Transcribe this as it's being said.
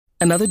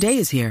Another day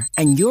is here,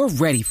 and you're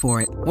ready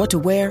for it. What to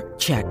wear?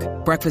 Check.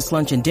 Breakfast,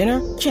 lunch, and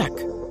dinner? Check.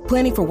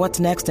 Planning for what's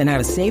next and how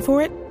to save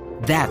for it?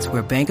 That's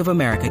where Bank of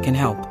America can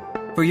help.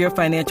 For your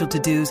financial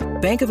to-dos,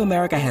 Bank of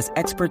America has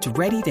experts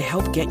ready to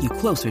help get you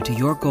closer to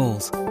your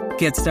goals.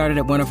 Get started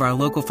at one of our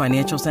local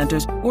financial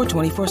centers or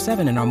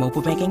 24/7 in our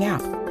mobile banking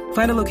app.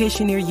 Find a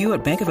location near you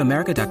at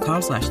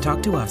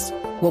bankofamerica.com/talktous.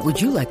 What would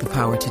you like the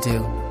power to do?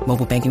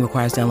 Mobile banking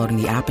requires downloading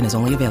the app and is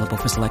only available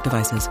for select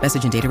devices.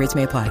 Message and data rates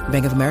may apply.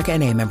 Bank of America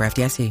N.A., member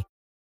FDIC.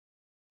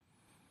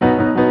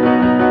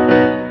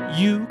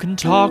 You can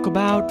talk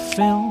about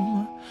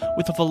film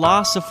with a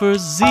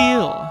philosopher's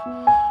zeal,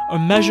 or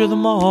measure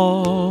them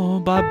all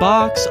by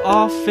box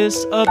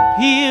office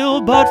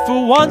appeal. But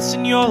for once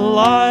in your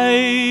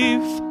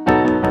life,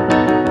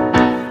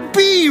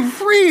 be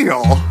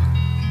real!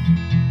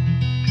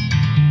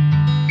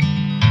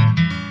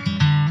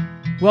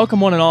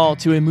 Welcome one and all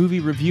to a movie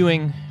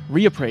reviewing,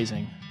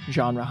 reappraising,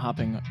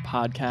 genre-hopping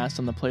podcast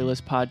on the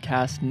Playlist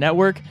Podcast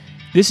Network.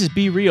 This is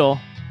Be Real.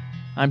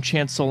 I'm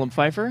Chance Solom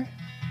Pfeiffer.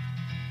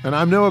 And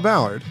I'm Noah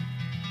Ballard.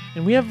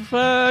 And we have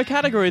a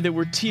category that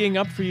we're teeing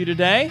up for you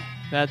today.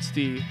 That's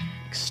the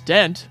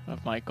extent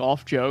of my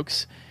golf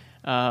jokes.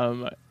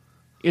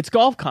 It's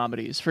golf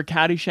comedies for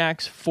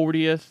Caddyshack's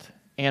 40th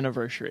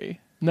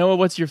anniversary. Noah,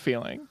 what's your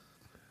feeling?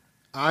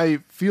 I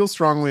feel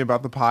strongly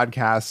about the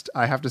podcast.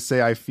 I have to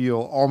say I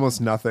feel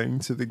almost nothing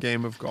to the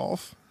game of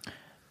golf.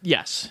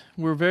 Yes,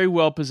 we're very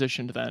well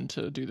positioned then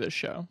to do this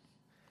show.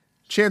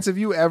 Chance, have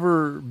you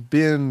ever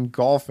been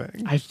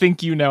golfing? I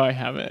think you know I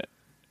haven't.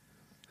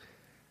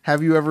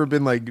 Have you ever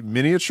been like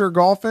miniature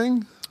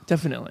golfing?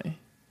 Definitely.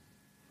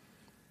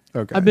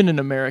 Okay. I've been an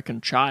American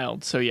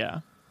child, so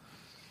yeah.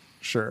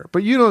 Sure.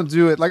 But you don't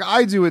do it, like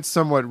I do it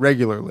somewhat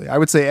regularly. I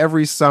would say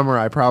every summer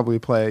I probably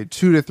play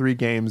 2 to 3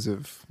 games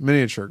of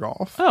miniature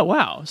golf. Oh,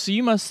 wow. So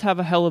you must have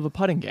a hell of a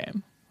putting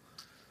game.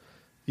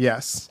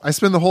 Yes. I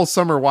spend the whole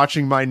summer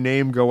watching my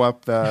name go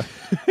up the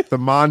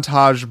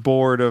montage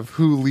board of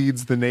who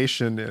leads the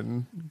nation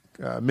in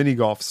mini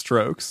golf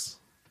strokes.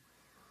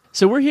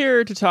 So we're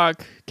here to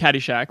talk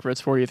Caddyshack for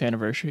its 40th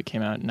anniversary. It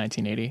came out in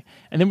 1980.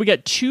 And then we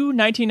got 2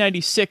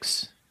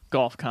 1996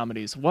 golf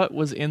comedies. What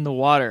Was in the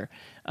Water?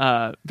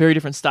 Very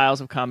different styles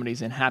of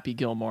comedies in Happy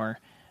Gilmore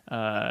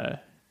and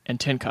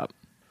Tin Cup.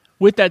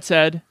 With that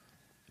said,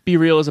 Be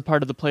Real is a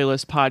part of the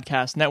Playlist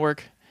Podcast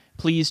Network.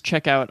 Please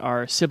check out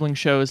our sibling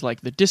shows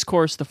like The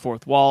Discourse, The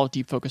Fourth Wall,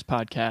 Deep Focus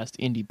Podcast,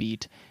 Indie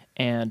Beat,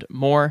 and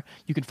more.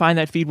 You can find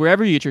that feed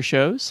wherever you get your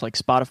shows, like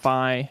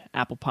Spotify,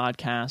 Apple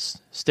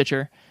Podcasts,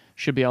 Stitcher.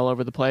 Should be all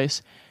over the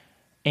place.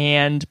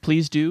 And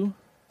please do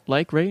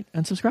like, rate,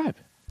 and subscribe.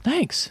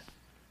 Thanks.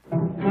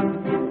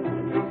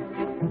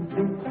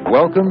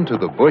 Welcome to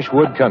the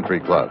Bushwood Country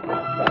Club.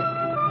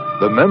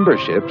 The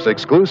membership's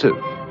exclusive.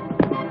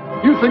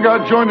 You think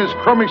I'd join this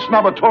crummy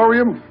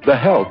snobatorium? The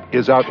help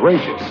is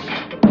outrageous.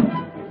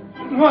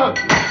 What?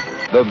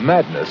 The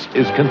madness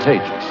is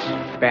contagious.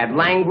 Bad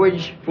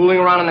language, fooling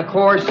around on the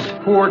course,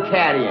 poor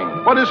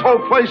caddying. What, this whole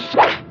place?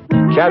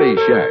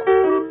 Caddyshack,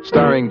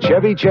 starring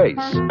Chevy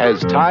Chase as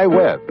Ty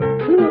Webb.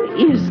 Who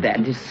is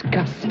that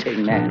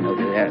disgusting man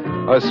over there?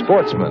 A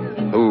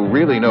sportsman who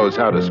really knows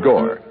how to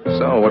score.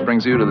 So, what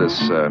brings you to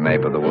this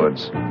nape of the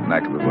woods,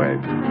 neck of the wave?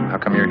 How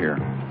come you're here?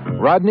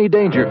 Rodney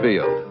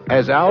Dangerfield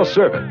as Al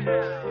Servant,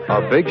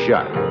 a big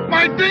shot.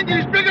 My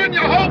dinghy's bigger than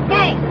your whole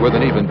boat! With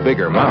an even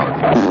bigger mouth.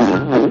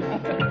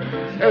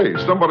 Hey,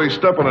 somebody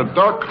step on a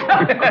duck?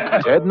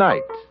 Ted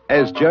Knight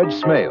as Judge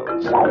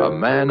Smales, a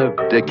man of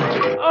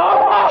dignity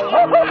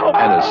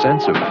and a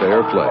sense of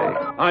fair play.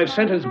 I've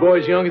sentenced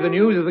boys younger than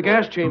you to the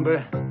gas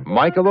chamber.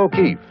 Michael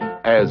O'Keefe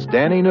as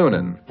Danny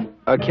Noonan,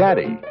 a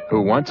caddy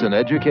who wants an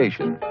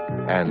education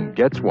and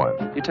gets one.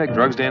 You take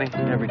drugs, Danny?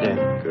 Every day.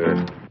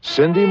 Good.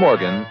 Cindy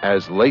Morgan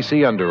as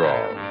Lacey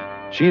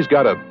Underall. She's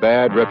got a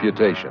bad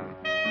reputation,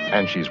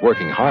 and she's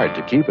working hard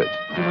to keep it.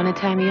 You want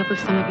to tie me up with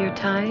some of your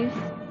ties?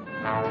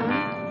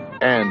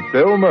 And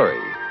Bill Murray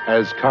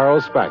as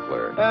Carl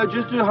Spackler.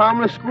 Just a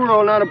harmless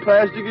squirrel, not a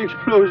plastic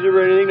explosive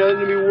or anything,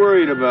 nothing to be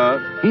worried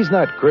about. He's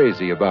not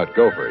crazy about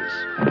gophers,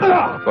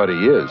 but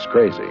he is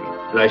crazy.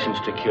 License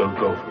to kill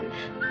gophers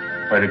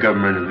by the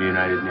government of the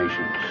United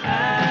Nations.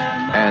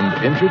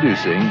 And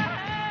introducing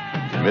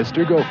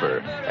Mr. Gopher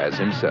as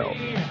himself.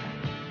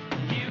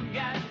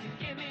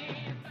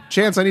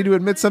 Chance, I need to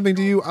admit something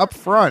to you up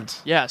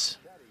front. Yes.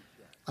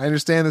 I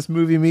understand this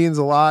movie means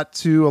a lot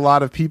to a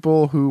lot of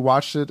people who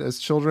watched it as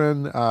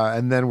children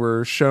and then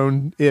were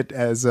shown it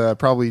as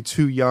probably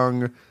 2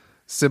 young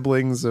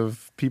siblings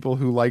of people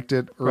who liked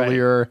it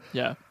earlier. Right.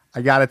 Yeah.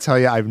 I got to tell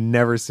you, I've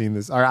never seen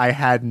this. Or I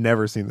had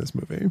never seen this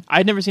movie.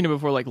 I'd never seen it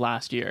before like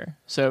last year.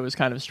 So it was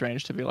kind of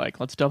strange to be like,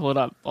 let's double it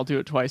up. I'll do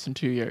it twice in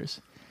 2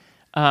 years.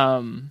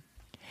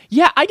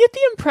 Yeah, I get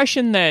the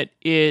impression that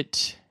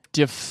it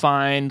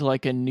defined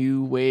like a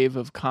new wave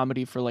of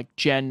comedy for like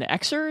Gen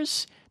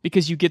Xers,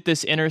 because you get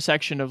this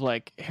intersection of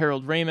like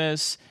Harold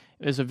Ramis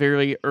is a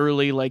very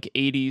early like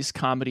 80s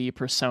comedy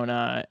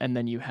persona, and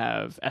then you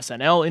have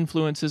SNL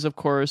influences, of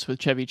course, with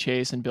Chevy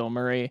Chase and Bill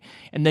Murray,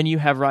 and then you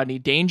have Rodney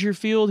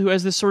Dangerfield, who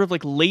has this sort of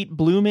like late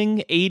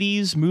blooming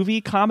 80s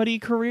movie comedy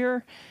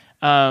career.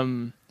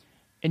 And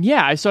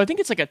yeah, so I think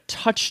it's like a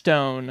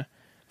touchstone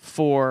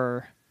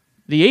for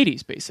the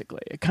 80s,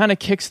 basically. It kind of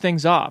kicks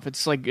things off.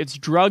 It's like, it's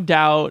drugged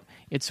out,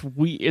 it's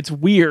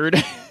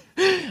weird.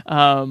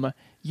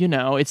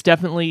 It's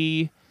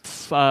definitely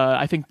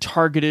I think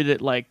targeted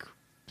at like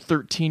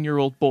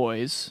 13-year-old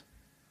boys.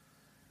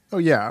 Oh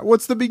yeah,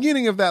 what's the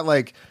beginning of that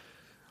like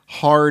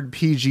hard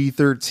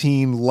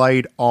PG-13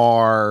 light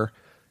R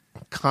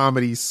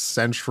Comedy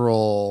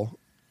Central,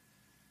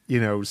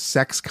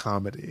 sex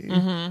comedy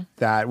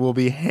that will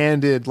be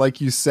handed,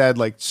 like you said,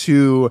 like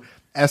to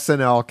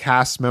SNL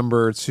cast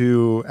member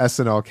to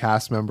SNL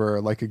cast member,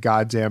 like a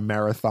goddamn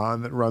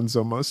marathon that runs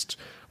almost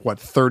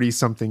 30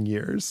 something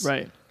years.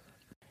 Right.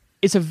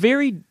 It's a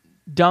very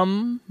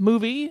dumb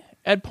movie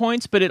at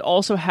points, but it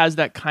also has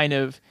that kind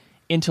of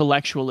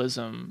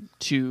intellectualism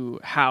to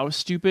how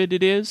stupid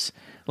it is.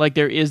 Like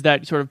there is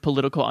that sort of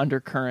political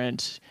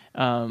undercurrent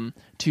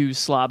to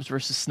slobs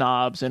versus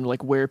snobs, and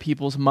like where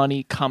people's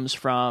money comes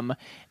from,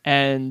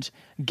 and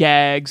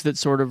gags that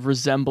sort of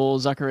resemble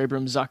Zucker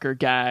Abrams Zucker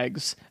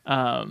gags.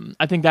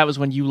 I think that was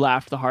when you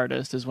laughed the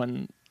hardest, is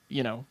when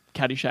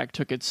Caddyshack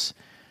took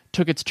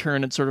its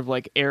turn at sort of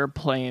like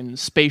airplane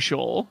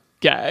spatial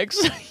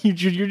gags. you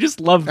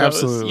just love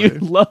those. Absolutely. You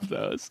love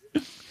those.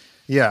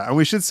 Yeah, and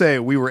we should say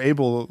we were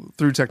able,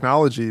 through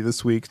technology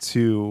this week,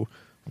 to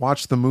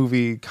watch the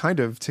movie kind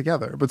of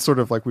together, but sort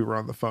of like we were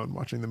on the phone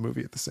watching the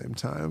movie at the same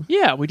time.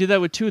 Yeah, we did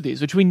that with 2 of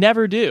these, which we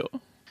never do.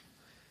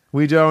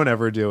 We don't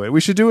ever do it. We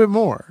should do it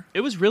more.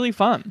 It was really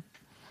fun.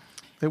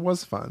 It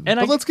was fun.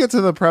 But let's get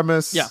to the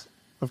premise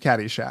of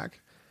Caddyshack.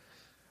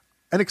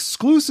 An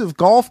exclusive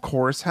golf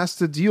course has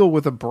to deal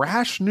with a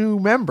brash new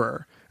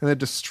member and a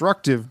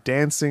destructive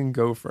dancing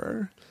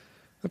gopher.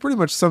 That pretty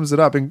much sums it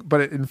up,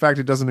 but in fact,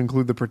 it doesn't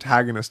include the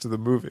protagonist of the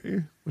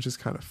movie, which is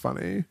kind of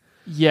funny.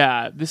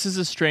 Yeah, this is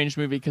a strange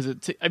movie because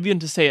even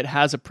to say it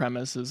has a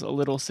premise is a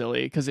little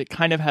silly, because it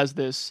kind of has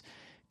this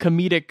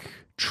comedic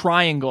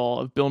triangle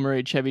of Bill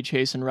Murray, Chevy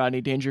Chase, and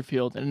Rodney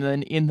Dangerfield, and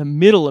then in the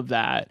middle of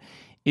that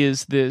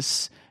is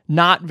this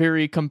not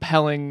very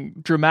compelling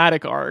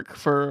dramatic arc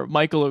for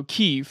Michael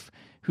O'Keefe,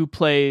 who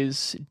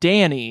plays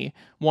Danny,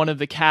 one of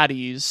the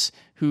caddies,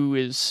 who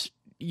is,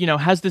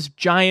 has this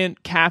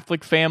giant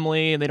Catholic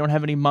family, and they don't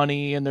have any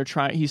money, and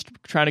he's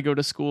trying to go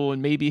to school,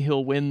 and maybe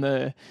he'll win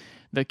the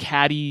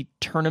caddy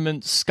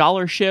tournament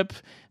scholarship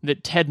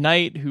that Ted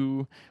Knight,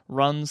 who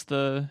runs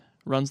the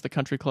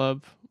country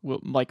club,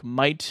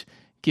 might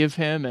give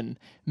him, and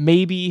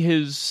maybe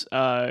his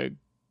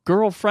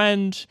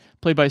girlfriend,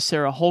 played by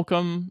Sarah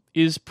Holcomb,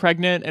 is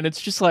pregnant, and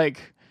it's just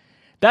like,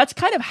 that's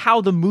kind of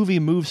how the movie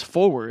moves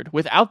forward.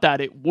 Without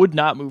that, it would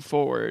not move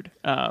forward.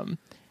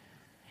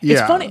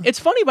 It's funny. It's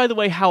funny, by the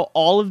way, how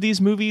all of these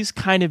movies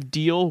kind of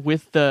deal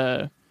with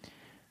the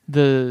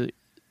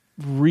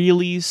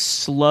really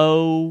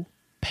slow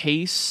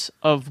pace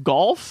of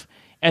golf,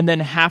 and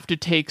then have to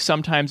take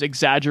sometimes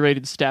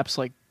exaggerated steps,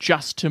 like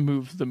just to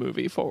move the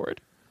movie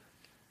forward.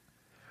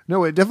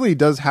 No, it definitely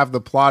does have the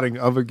plotting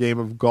of a game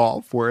of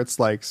golf, where it's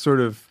like sort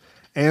of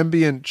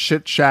ambient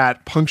chit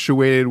chat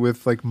punctuated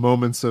with like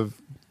moments of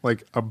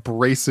like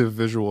abrasive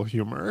visual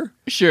humor.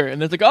 Sure.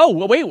 And it's like, oh,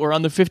 well, wait, we're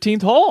on the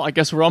 15th hole. I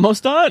guess we're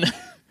almost done.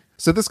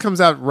 So this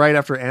comes out right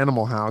after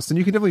Animal House, and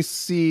you can definitely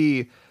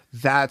see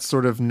that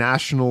sort of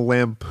National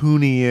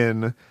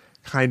Lampoonian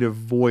kind of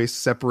voice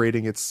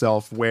separating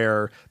itself,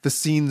 where the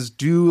scenes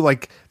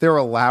they're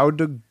allowed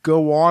to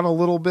go on a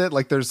little bit.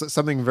 Like there's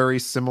something very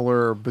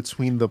similar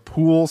between the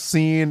pool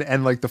scene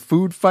and like the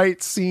food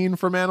fight scene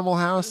from Animal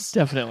House.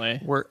 Definitely.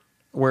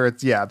 Where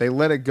it's, they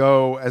let it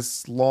go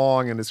as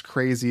long and as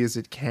crazy as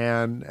it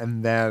can,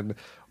 and then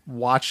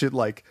watch it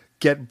like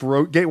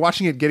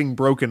watching it getting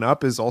broken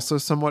up is also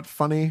somewhat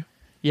funny.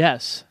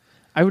 Yes,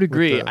 I would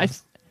agree.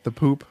 The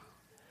poop.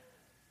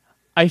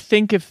 I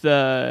think if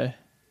there's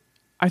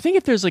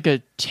like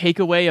a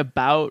takeaway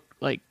about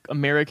like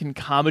American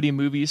comedy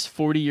movies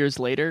 40 years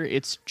later,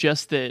 it's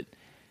just that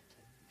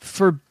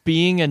for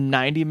being a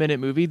 90-minute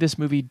movie, this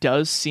movie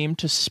does seem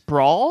to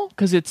sprawl,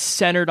 because it's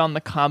centered on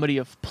the comedy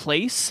of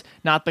place,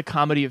 not the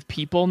comedy of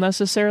people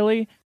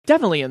necessarily.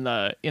 Definitely in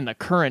the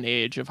current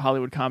age of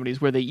Hollywood comedies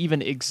where they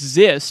even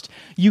exist,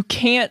 you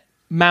can't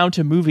mount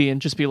a movie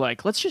and just be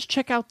like, let's just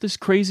check out this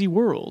crazy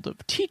world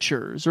of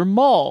teachers or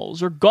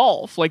malls or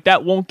golf. Like,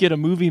 that won't get a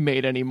movie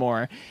made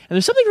anymore. And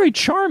there's something very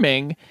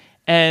charming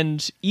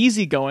and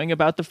easygoing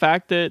about the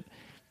fact that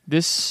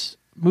this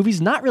movie's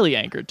not really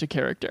anchored to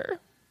character.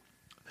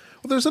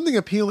 Well, there's something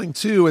appealing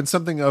too, and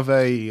something of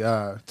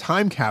a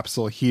time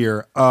capsule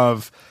here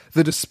of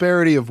the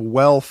disparity of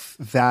wealth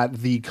that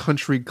the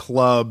country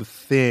club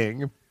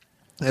thing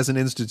as an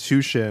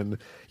institution,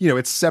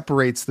 it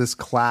separates this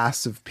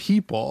class of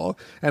people.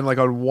 And like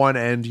on one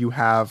end you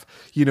have,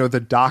 the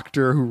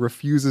doctor who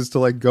refuses to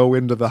like go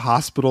into the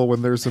hospital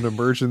when there's an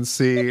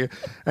emergency.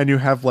 And you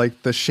have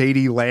like the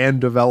shady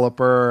land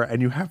developer,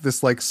 and you have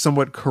this like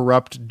somewhat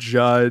corrupt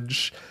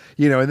judge,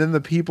 and then the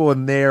people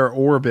in their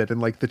orbit,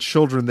 and like the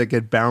children that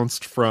get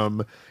bounced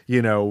from,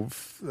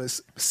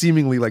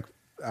 seemingly like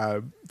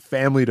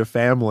family to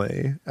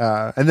family.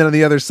 And then on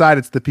the other side,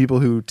 it's the people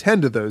who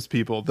tend to those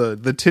people,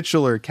 the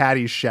titular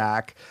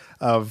Caddyshack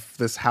of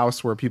this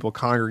house where people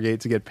congregate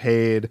to get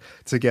paid,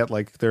 to get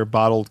like their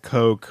bottled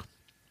Coke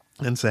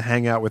and to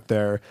hang out with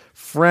their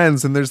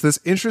friends. And there's this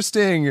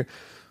interesting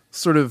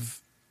sort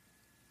of,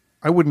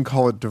 I wouldn't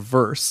call it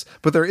diverse,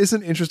 but there is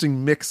an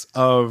interesting mix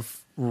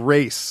of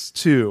race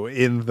too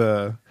in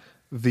the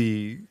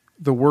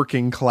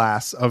working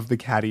class of the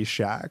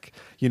Caddyshack,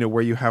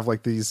 where you have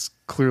like these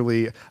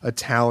clearly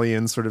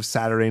Italian sort of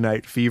Saturday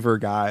Night Fever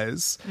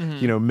guys,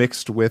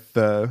 mixed with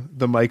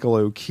the Michael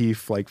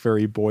O'Keefe, like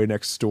very boy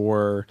next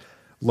door,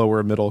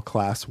 lower middle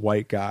class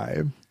white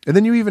guy. And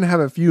then you even have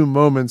a few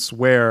moments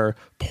where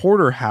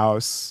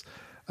Porterhouse,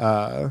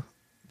 the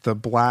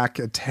black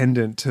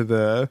attendant to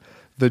the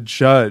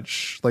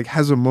judge, like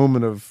has a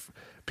moment of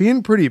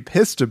being pretty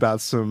pissed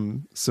about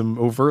some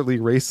overtly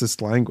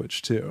racist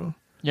language too.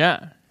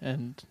 Yeah,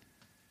 and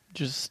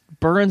just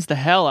burns the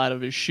hell out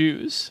of his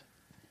shoes.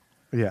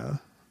 Yeah.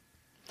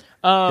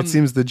 It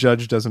seems the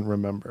judge doesn't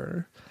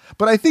remember.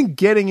 But I think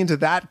getting into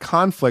that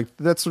conflict,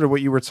 that's sort of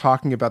what you were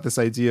talking about, this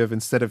idea of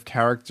instead of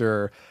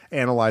character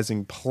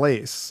analyzing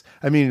place.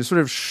 I mean,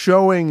 sort of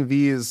showing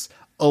these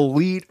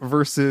elite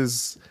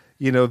versus,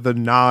 the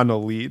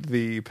non-elite,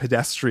 the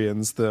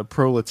pedestrians, the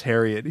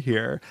proletariat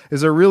here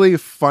is a really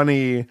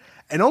funny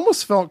and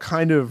almost felt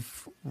kind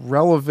of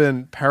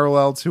relevant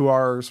parallel to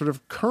our sort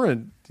of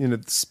current,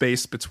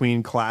 space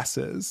between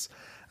classes.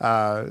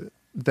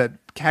 That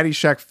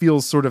Caddyshack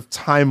feels sort of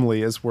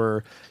timely as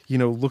we're,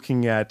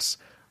 looking at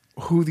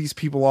who these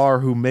people are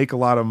who make a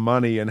lot of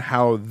money and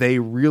how they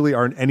really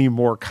aren't any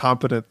more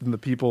competent than the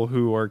people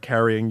who are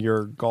carrying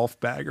your golf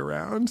bag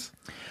around.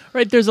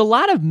 Right. There's a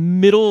lot of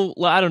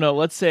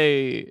let's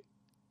say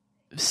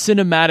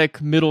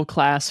cinematic middle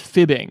class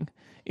fibbing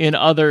in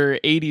other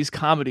 80s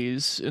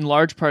comedies, in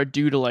large part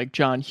due to like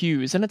John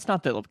Hughes. And it's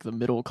not that like the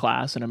middle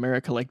class in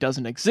America like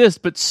doesn't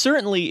exist, but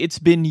certainly it's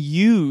been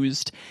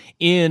used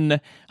in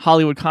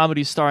Hollywood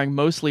comedies starring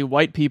mostly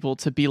white people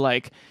to be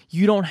like,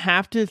 you don't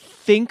have to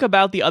think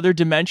about the other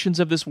dimensions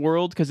of this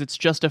world because it's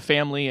just a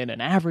family in an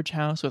average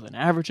house with an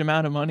average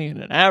amount of money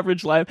and an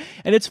average life.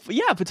 And it's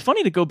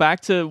funny to go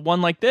back to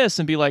one like this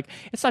and be like,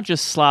 it's not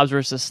just slobs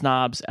versus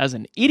snobs as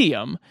an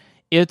idiom.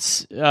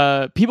 It's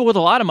people with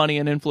a lot of money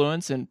and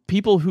influence and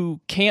people who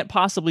can't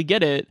possibly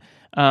get it.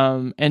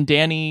 And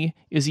Danny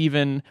is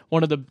even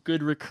one of the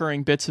good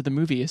recurring bits of the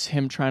movie is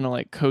him trying to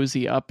like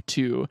cozy up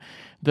to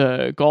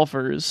the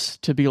golfers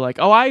to be like,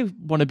 oh, I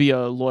want to be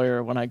a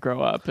lawyer when I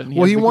grow up. And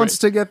he wants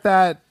to get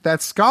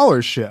that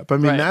scholarship. I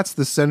mean, right. That's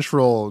the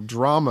central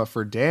drama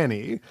for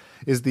Danny,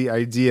 is the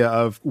idea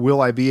of,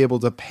 will I be able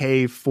to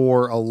pay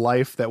for a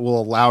life that will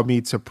allow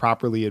me to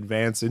properly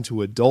advance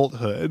into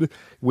adulthood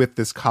with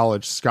this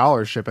college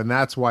scholarship? And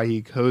that's why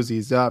he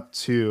cozies up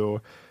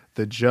to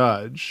the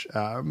judge,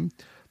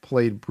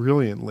 played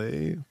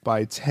brilliantly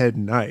by Ted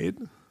Knight.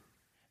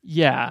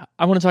 Yeah,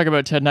 I want to talk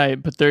about Ted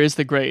Knight, but there is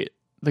the great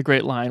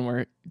line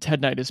where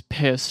Ted Knight is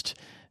pissed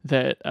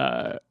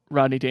that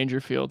Rodney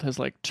Dangerfield has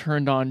like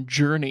turned on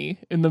Journey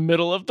in the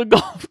middle of the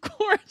golf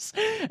course.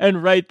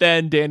 And right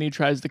then Danny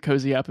tries to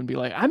cozy up and be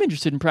like, I'm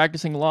interested in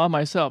practicing law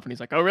myself. And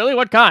he's like, oh, really?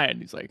 What kind?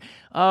 He's like,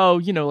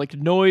 oh, like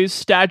noise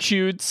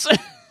statutes,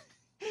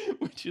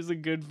 which is a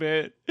good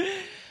bit.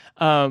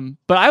 But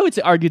I would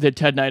argue that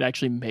Ted Knight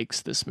actually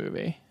makes this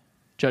movie,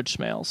 Judge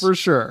Smails. For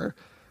sure.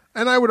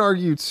 And I would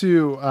argue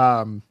too,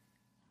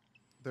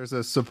 there's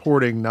a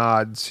supporting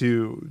nod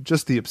to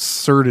just the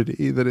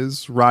absurdity that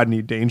is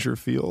Rodney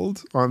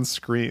Dangerfield on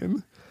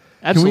screen.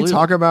 Absolutely. Can we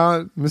talk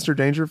about Mr.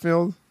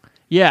 Dangerfield?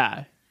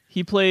 Yeah.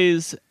 He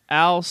plays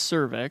Al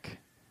Cervic,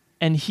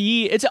 and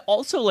it's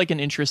also like an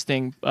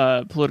interesting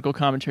political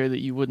commentary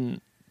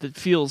that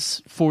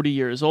feels 40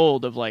 years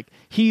old, of like,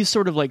 he's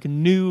sort of like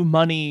new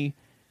money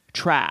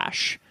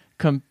trash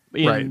in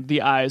right.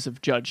 the eyes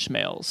of Judge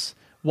Smails.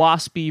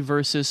 Waspy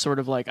versus sort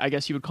of like, I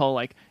guess you would call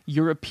like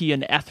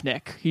European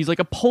ethnic. He's like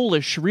a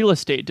Polish real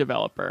estate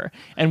developer.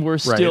 And we're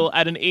still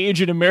at an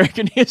age in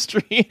American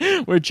history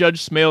where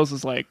Judge Smails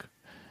is like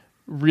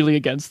really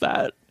against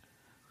that.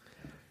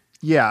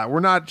 Yeah,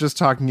 we're not just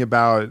talking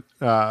about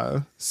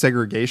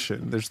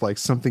segregation. There's like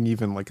something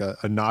even like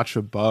a notch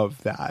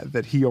above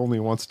that he only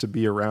wants to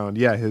be around.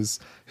 Yeah, his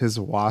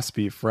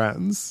waspy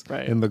friends.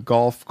 Right. And the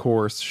golf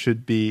course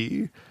should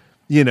be,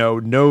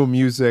 no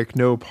music,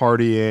 no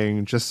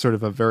partying, just sort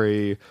of a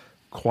very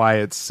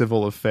quiet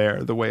civil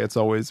affair, the way it's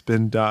always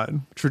been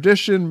done.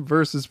 Tradition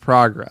versus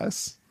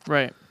progress.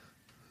 Right.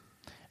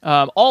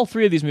 All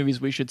three of these movies,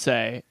 we should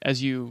say,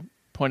 as you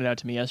pointed out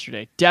to me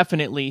yesterday,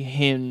 definitely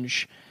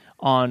hinge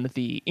on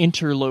the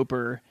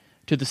interloper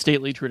to the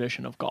stately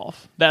tradition of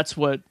golf. That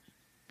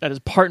is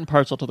part and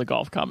parcel to the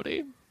golf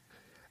comedy.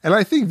 And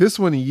I think this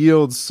one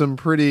yields some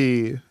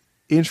pretty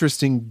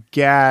interesting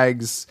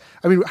gags.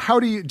 I mean, how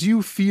do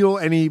you feel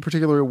any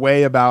particular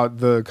way about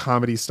the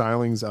comedy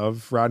stylings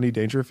of Rodney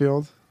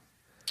Dangerfield?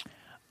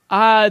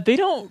 They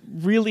don't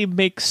really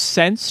make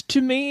sense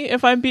to me,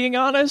 if I'm being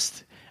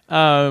honest.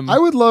 I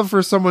would love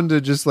for someone to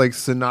just like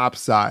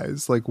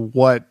synopsize like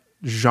what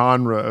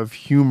genre of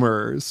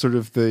humor, sort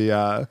of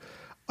the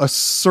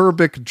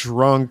acerbic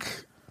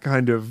drunk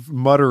kind of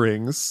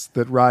mutterings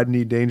that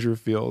Rodney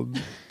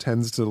Dangerfield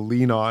tends to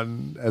lean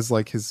on as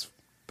like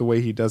the way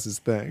he does his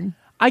thing.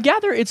 I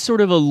gather it's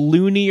sort of a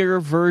loonier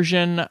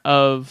version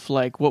of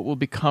like what will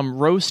become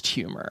roast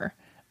humor,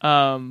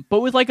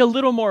 but with like a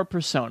little more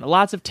persona.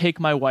 Lots of take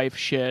my wife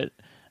shit,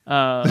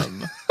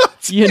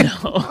 you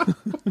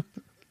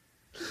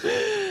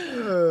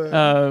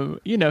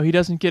know. He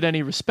doesn't get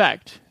any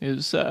respect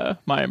is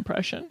my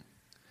impression.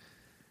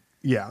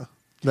 Yeah,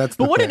 that's.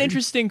 But what an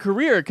interesting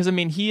career, because I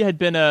mean, he had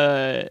been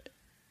an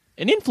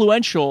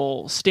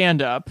influential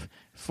stand-up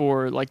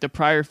for like the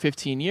prior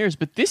 15 years,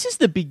 but this is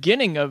the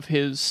beginning of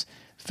his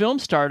film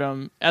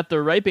stardom at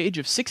the ripe age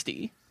of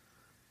 60.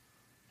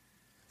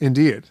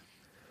 Indeed.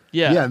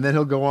 Yeah, and then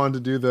he'll go on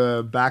to do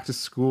the Back to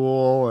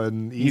School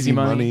and Easy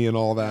Money and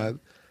all that.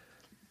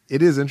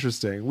 It is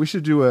interesting. We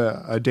should do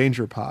a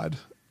Danger Pod.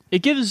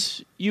 It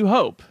gives you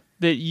hope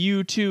that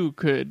you too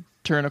could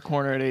turn a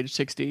corner at age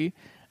 60.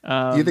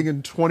 You think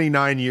in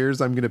 29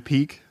 years I'm going to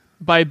peak?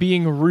 By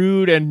being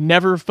rude and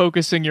never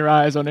focusing your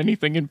eyes on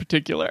anything in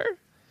particular.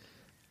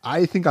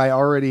 I think I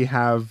already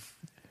have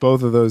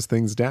both of those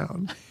things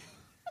down.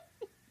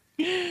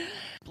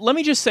 Let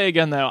me just say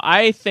again, though,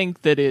 I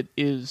think that it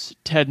is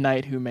Ted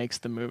Knight who makes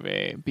the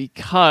movie,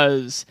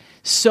 because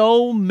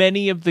so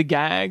many of the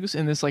gags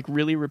in this like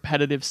really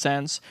repetitive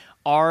sense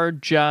are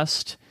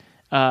just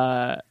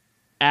Al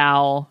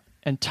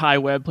and Ty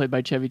Webb, played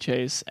by Chevy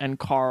Chase, and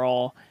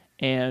Carl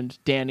and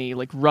Danny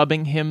like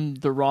rubbing him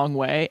the wrong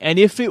way. And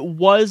if it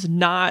was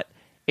not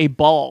a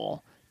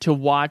ball to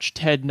watch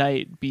Ted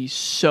Knight be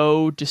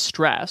so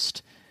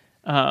distressed,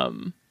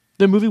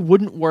 the movie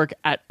wouldn't work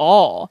at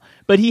all.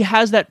 But he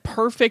has that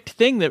perfect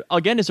thing that,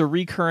 again, is a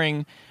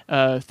recurring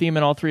theme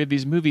in all three of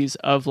these movies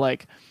of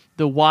like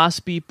the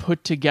waspy,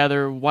 put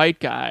together white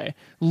guy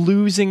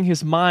losing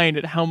his mind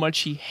at how much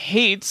he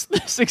hates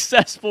the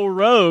successful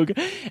rogue.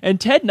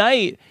 And Ted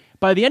Knight,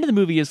 by the end of the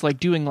movie, is like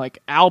doing like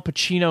Al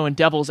Pacino and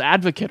Devil's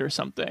Advocate or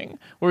something,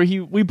 where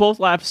we both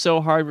laugh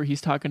so hard where he's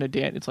talking to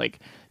Dan. It's like,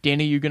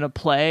 Danny, you're going to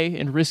play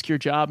and risk your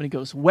job. And he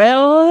goes,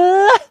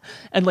 well,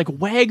 and like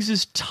wags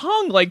his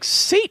tongue like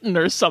Satan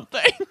or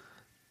something.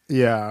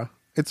 Yeah,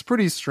 it's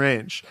pretty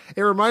strange.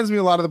 It reminds me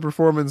a lot of the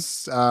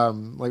performance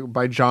like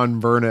by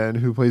John Vernon,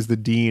 who plays the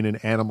Dean in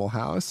Animal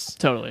House.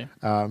 Totally.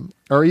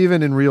 Or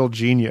even in Real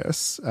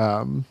Genius.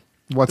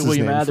 What's his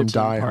name Atherton from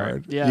Die part.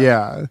 Hard?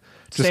 Yeah.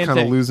 Just kind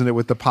of losing it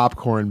with the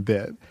popcorn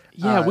bit.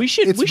 Yeah,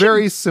 It's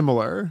very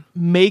similar.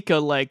 Make a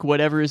like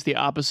whatever is the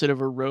opposite of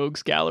a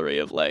rogues gallery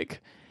of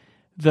like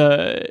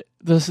the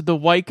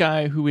white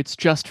guy who it's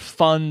just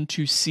fun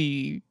to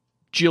see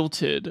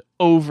jilted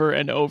over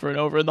and over and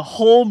over, and the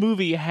whole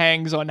movie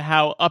hangs on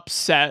how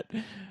upset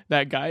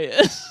that guy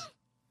is.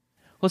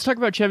 Let's talk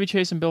about Chevy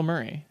Chase and Bill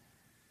Murray.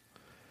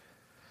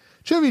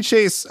 Chevy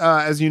Chase,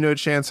 as you know,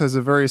 Chance, has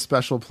a very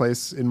special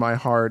place in my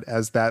heart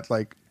as that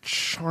like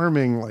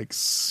charming like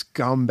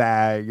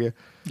scumbag,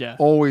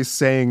 always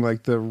saying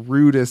like the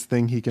rudest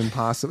thing he can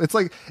possibly. It's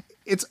like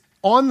it's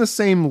on the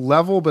same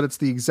level, but it's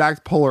the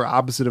exact polar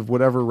opposite of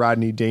whatever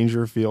Rodney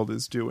Dangerfield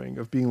is doing,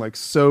 of being like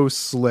so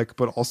slick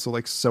but also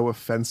like so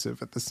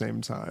offensive at the same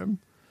time.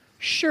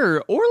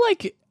 Sure, or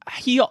like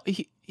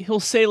he'll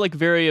say like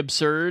very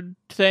absurd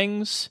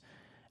things.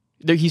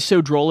 He's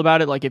so droll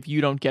about it, like if you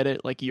don't get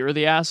it, like you're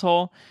the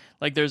asshole.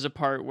 Like there's a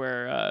part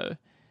where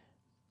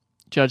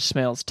Judge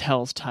Smales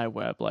tells Ty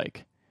Webb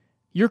like,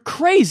 you're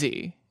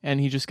crazy, and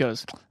he just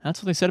goes,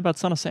 that's what they said about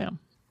Son of Sam,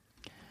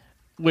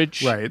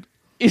 which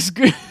is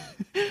good.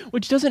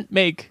 Which doesn't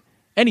make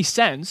any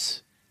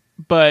sense,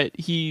 but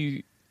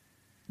the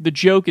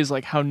joke is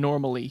like how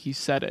normally he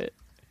said it.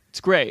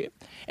 It's great.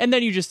 And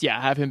then you just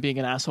have him being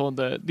an asshole. And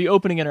the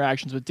opening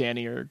interactions with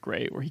Danny are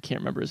great, where he can't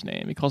remember his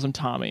name. He calls him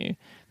Tommy,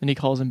 then he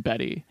calls him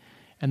Betty,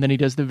 and then he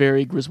does the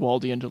very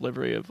Griswoldian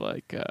delivery of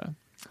like,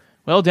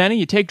 well, Danny,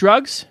 you take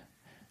drugs?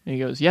 And he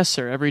goes, yes,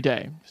 sir, every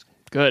day.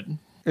 Good.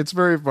 It's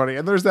very funny.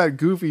 And there's that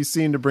goofy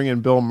scene to bring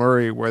in Bill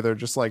Murray where they're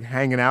just like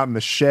hanging out in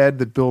the shed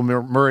that Bill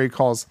Murray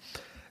calls...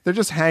 They're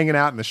just hanging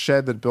out in the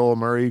shed that Bill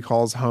Murray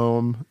calls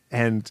home.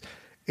 And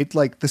it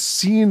like the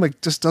scene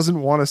like just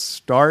doesn't want to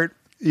start.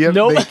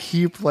 They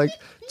keep like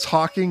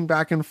talking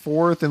back and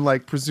forth. And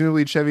like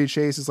presumably Chevy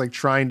Chase is like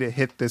trying to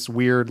hit this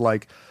weird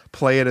like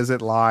play it as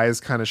it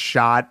lies kind of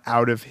shot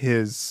out of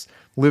his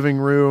living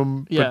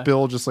room. Yeah. But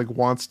Bill just like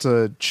wants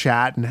to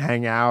chat and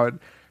hang out.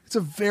 It's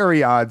a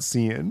very odd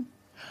scene.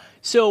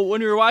 So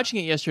when we were watching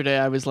it yesterday,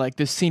 I was like,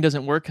 this scene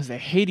doesn't work because they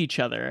hate each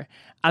other.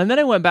 And then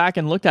I went back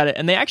and looked at it,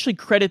 and they actually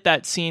credit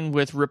that scene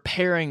with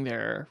repairing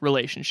their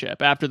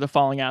relationship after the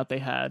falling out they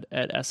had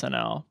at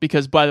SNL.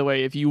 Because, by the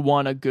way, if you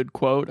want a good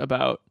quote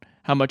about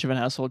how much of an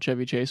asshole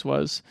Chevy Chase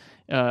was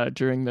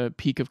during the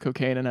peak of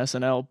cocaine in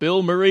SNL,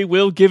 Bill Murray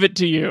will give it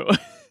to you.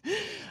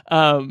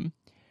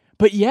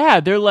 But yeah,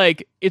 they're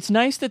like, it's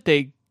nice that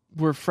they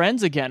were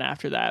friends again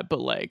after that, but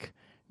like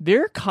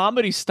their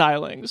comedy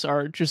stylings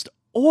are just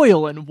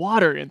oil and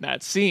water in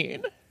that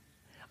scene.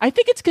 I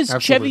think it's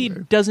because Chevy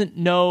doesn't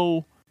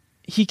know,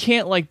 he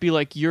can't like be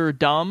like, you're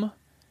dumb,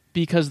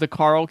 because the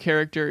Carl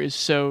character is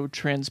so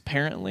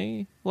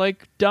transparently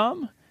like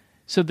dumb.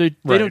 So they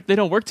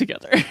don't work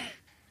together.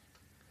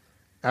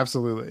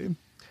 Absolutely.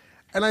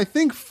 And I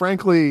think,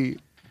 frankly,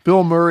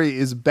 Bill Murray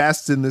is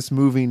best in this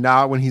movie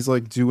not when he's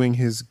like doing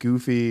his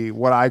goofy,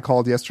 what I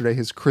called yesterday,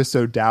 his Chris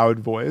O'Dowd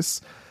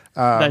voice.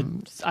 I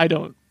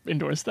don't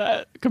endorse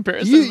that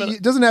comparison.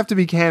 It doesn't have to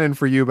be canon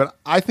for you, but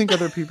I think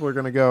other people are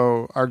going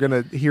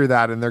to hear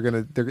that, and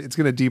it's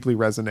going to deeply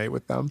resonate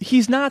with them.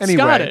 He's not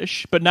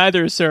Scottish, but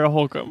neither is Sarah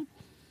Holcomb.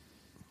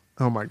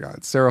 Oh my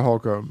God, Sarah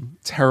Holcomb,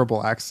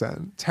 terrible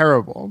accent,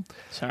 terrible.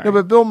 Sorry. No,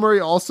 but Bill Murray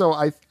also,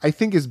 I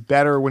think, is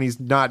better when he's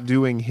not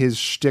doing his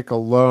shtick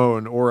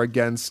alone or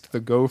against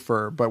the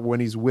gopher, but when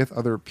he's with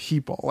other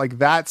people. Like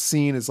that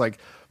scene is like,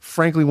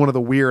 frankly, one of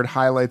the weird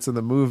highlights of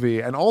the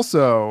movie. And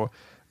also,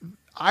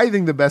 I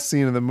think the best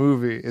scene in the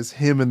movie is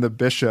him and the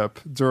bishop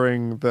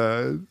during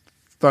the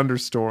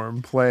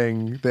thunderstorm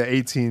playing the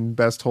 18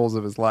 best holes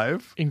of his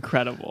life.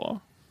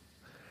 Incredible.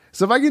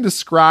 So if I can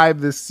describe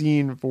this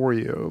scene for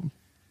you,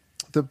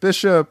 the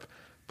bishop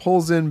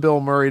pulls in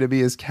Bill Murray to be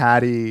his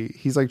caddy.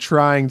 He's like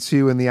trying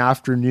to, in the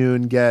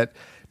afternoon, get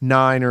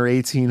 9 or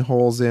 18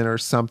 holes in or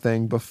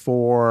something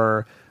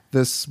before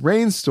this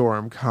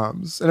rainstorm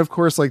comes. And of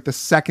course, like the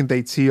second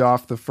they tee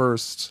off the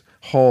first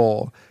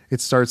hole, it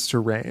starts to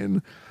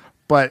rain.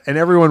 And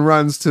everyone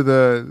runs to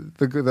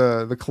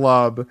the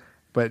club,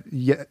 but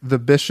yet the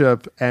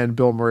bishop and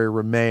Bill Murray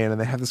remain, and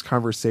they have this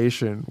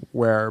conversation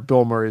where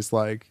Bill Murray's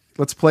like,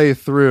 let's play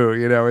through,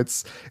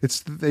 it's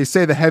they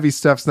say the heavy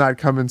stuff's not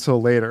coming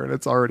till later, and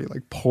it's already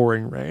like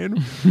pouring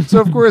rain. So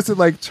of course it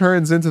like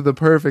turns into the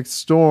perfect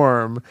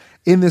storm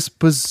in this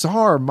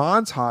bizarre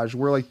montage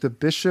where like the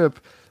bishop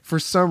for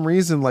some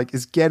reason like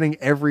is getting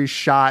every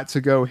shot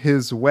to go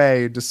his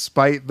way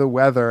despite the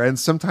weather, and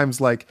sometimes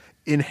like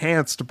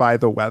enhanced by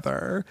the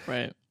weather.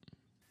 Right.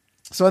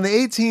 So on the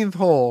 18th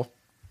hole,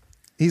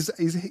 he's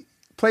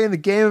playing the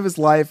game of his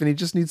life, and he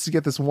just needs to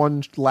get this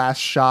one last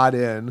shot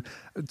in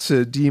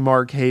to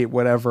demarcate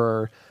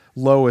whatever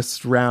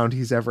lowest round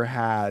he's ever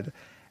had.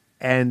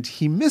 And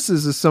he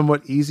misses a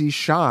somewhat easy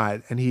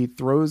shot, and he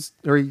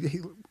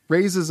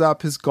raises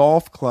up his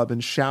golf club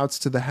and shouts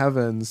to the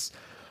heavens,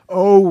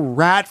 "Oh,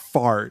 rat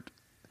fart,"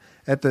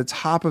 at the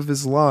top of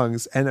his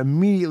lungs, and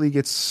immediately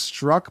gets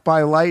struck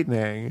by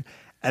lightning,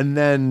 and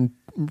then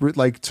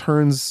like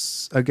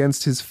turns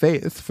against his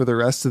faith for the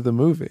rest of the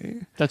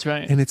movie. That's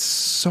right. And it's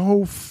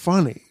so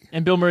funny.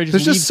 And Bill Murray just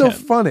leaves him. It's just so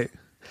funny.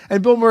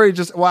 And Bill Murray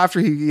after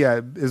he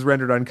is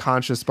rendered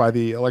unconscious by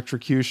the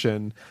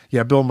electrocution,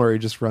 Bill Murray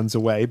just runs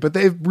away. But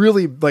they've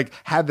really like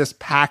had this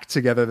pact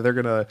together that they're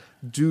going to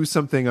do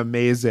something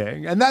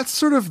amazing. And that's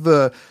sort of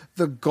the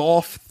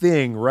golf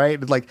thing,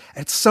 right? Like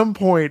at some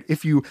point,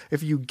 if you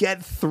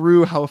get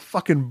through how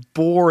fucking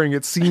boring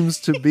it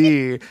seems to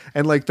be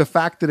and like the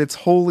fact that it's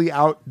wholly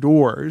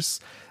outdoors,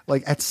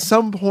 like at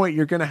some point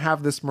you're going to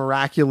have this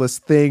miraculous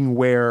thing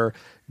where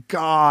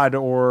God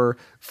or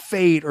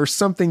fate or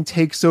something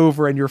takes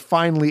over, and you're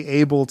finally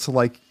able to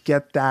like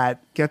get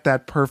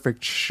that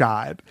perfect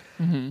shot.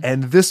 Mm-hmm.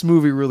 And this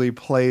movie really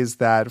plays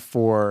that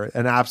for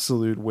an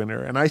absolute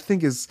winner, and I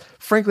think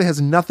frankly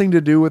has nothing to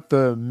do with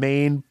the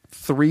main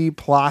 3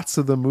 plots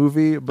of the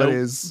movie, but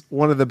is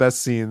one of the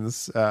best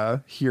scenes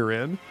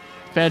herein.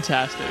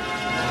 Fantastic.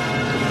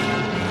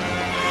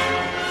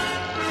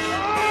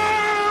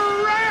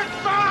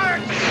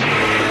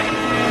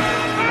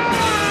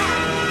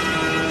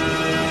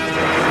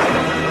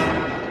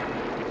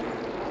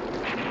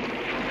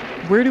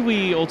 Where do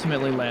we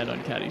ultimately land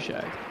on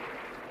Caddyshack?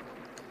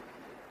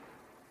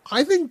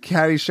 I think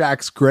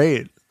Caddyshack's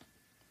great.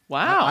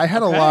 Wow. I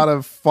had a lot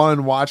of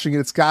fun watching it.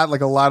 It's got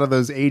like a lot of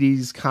those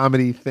 80s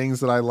comedy things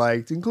that I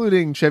liked,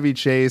 including Chevy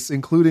Chase,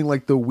 including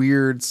like the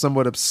weird,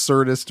 somewhat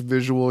absurdist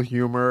visual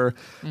humor.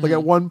 Mm-hmm. Like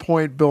at one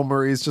point, Bill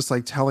Murray's just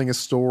like telling a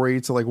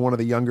story to like one of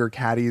the younger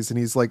caddies, and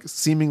he's like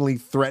seemingly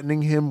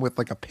threatening him with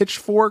like a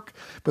pitchfork,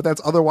 but that's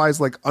otherwise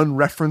like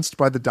unreferenced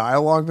by the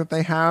dialogue that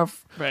they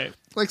have. Right.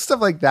 Like stuff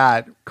like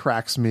that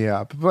cracks me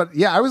up. But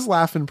yeah, I was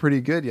laughing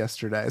pretty good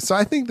yesterday. So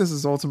I think this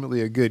is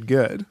ultimately a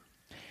good.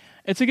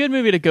 It's a good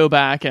movie to go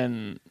back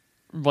and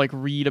like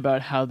read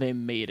about how they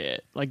made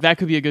it. Like that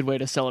could be a good way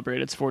to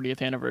celebrate its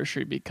 40th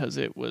anniversary, because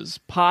it was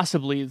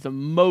possibly the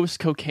most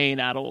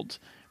cocaine-addled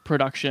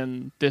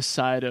production this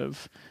side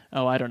of,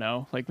 I don't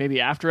know, like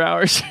maybe After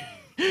Hours.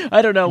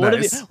 I don't know.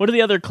 Nice. What are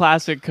the other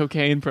classic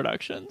cocaine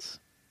productions?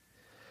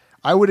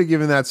 I would have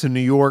given that to New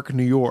York,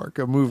 New York,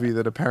 a movie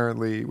that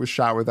apparently was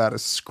shot without a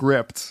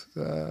script.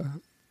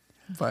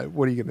 But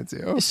what are you going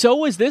to do? So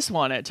was this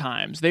one at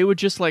times. They would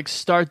just like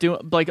start doing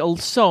like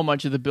so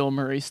much of the Bill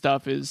Murray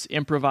stuff is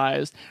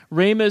improvised.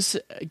 Ramis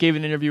gave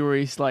an interview where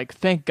he's like,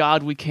 "Thank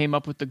God we came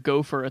up with the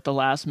gopher at the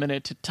last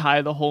minute to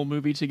tie the whole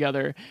movie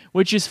together,"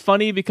 which is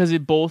funny because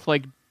it both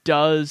like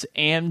does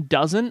and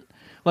doesn't.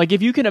 Like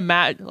if you can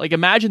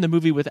imagine the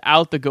movie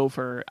without the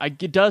gopher,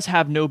 it does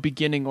have no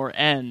beginning or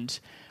end,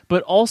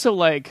 but also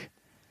like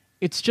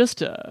it's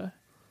just a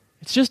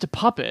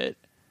puppet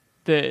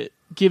that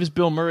gives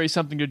Bill Murray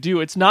something to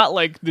do. It's not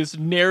like this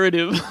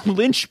narrative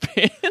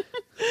linchpin.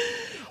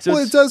 Well,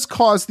 it does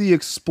cause the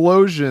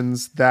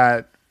explosions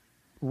that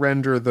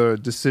render the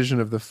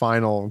decision of the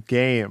final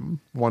game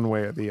one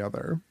way or the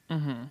other.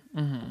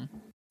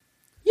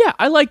 Yeah,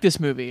 I like this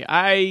movie.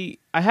 I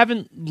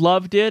haven't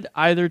loved it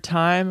either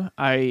time.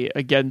 I,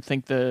 again,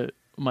 think the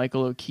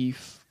Michael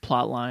O'Keefe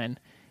plotline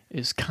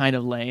is kind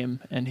of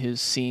lame, and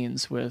his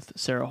scenes with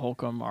Sarah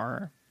Holcomb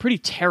are pretty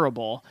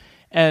terrible.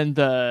 And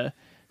the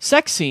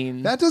sex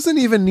scene... That doesn't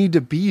even need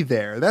to be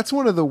there. That's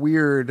one of the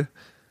weird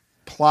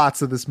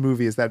plots of this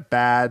movie, is that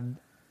bad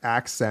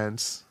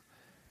accent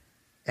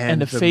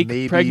and the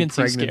fake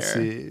pregnancy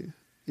scare.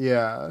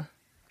 Yeah.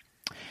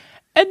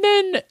 And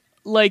then,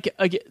 like,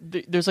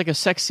 there's like a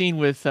sex scene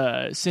with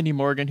Cindy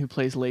Morgan, who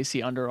plays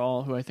Lacey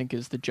Underall, who I think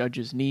is the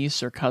judge's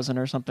niece or cousin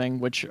or something,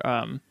 which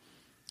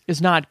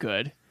is not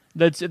good.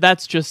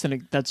 That's just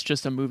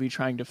a movie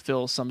trying to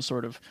fill some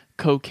sort of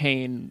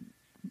cocaine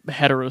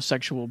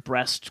heterosexual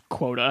breast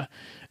quota.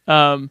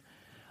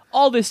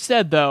 All this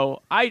said,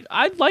 though,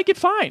 I like it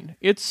fine.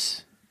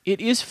 It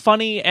is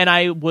funny, and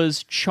I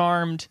was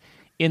charmed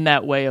in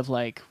that way of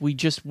like,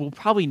 we'll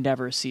probably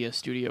never see a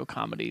studio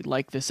comedy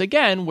like this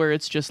again, where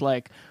it's just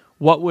like,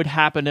 what would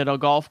happen at a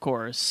golf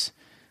course?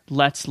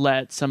 Let's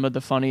let some of the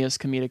funniest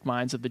comedic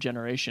minds of the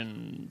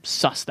generation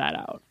suss that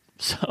out.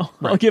 So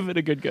right. I'll give it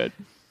a good.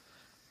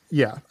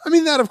 Yeah. I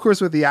mean, that, of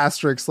course, with the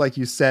asterisks, like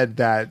you said,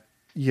 that,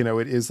 you know,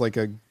 it is like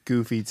a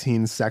goofy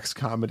teen sex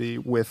comedy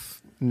with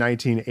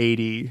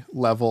 1980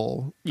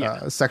 level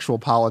sexual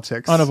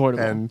politics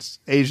unavoidable and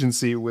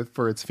agency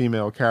for its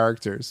female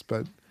characters.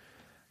 But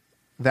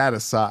that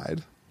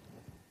aside,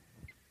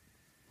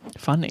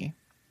 funny.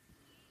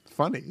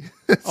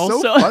 It's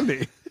also, so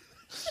funny.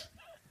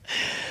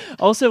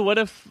 Also,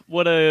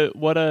 what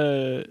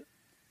a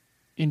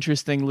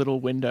interesting little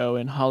window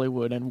in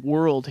Hollywood and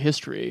world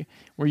history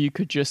where you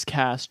could just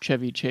cast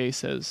Chevy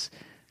Chase as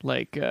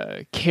like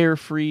a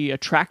carefree,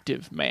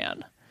 attractive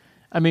man.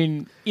 I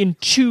mean, in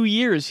 2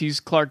 years, he's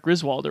Clark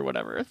Griswold or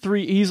whatever.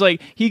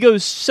 He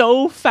goes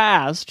so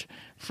fast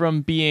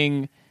from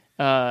being,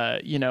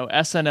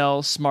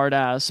 SNL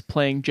smartass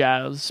playing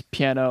jazz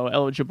piano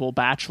eligible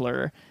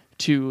bachelor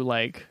to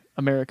like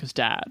America's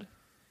Dad.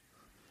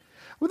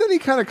 Well, then he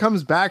kind of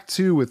comes back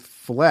too with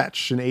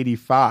Fletch in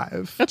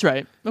 '85. That's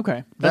right.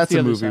 Okay. That's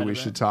a movie we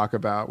should talk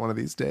about one of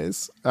these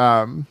days.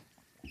 I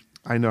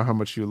know how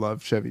much you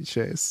love Chevy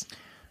Chase.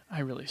 I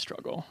really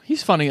struggle.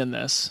 He's funny in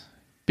this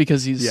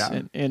because he's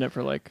in it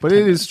for like. But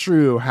it is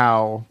true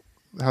how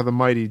the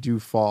mighty do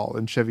fall,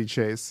 and Chevy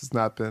Chase has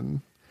not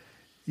been.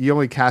 You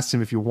only cast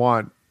him if you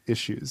want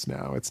issues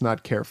now. It's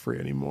not carefree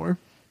anymore.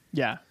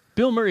 Yeah,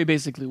 Bill Murray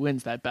basically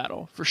wins that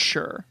battle for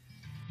sure.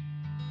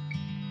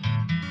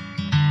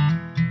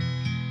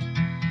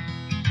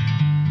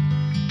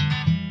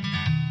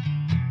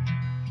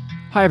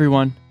 Hi,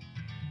 everyone.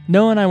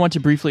 Noah and I want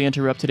to briefly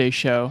interrupt today's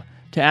show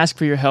to ask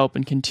for your help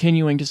in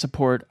continuing to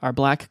support our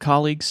Black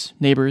colleagues,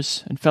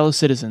 neighbors, and fellow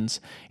citizens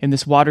in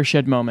this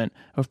watershed moment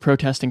of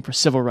protesting for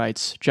civil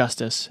rights,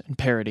 justice, and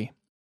parity.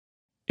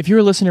 If you're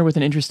a listener with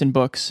an interest in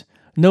books,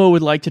 Noah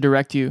would like to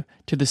direct you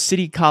to the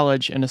City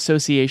College and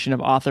Association of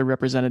Author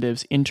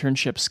Representatives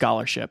Internship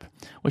Scholarship,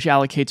 which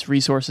allocates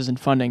resources and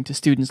funding to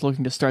students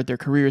looking to start their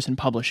careers in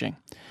publishing.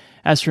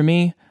 As for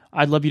me,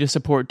 I'd love you to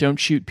support Don't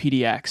Shoot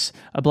PDX,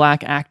 a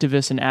Black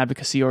activist and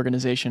advocacy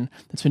organization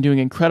that's been doing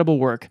incredible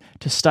work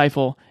to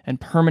stifle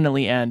and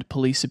permanently end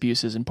police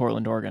abuses in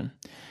Portland, Oregon.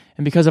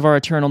 And because of our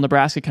eternal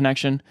Nebraska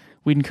connection,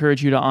 we'd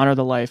encourage you to honor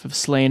the life of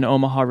slain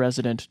Omaha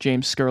resident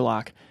James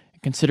Scurlock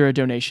and consider a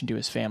donation to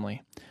his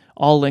family.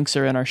 All links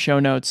are in our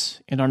show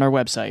notes and on our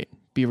website,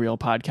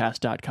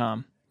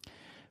 BeRealPodcast.com.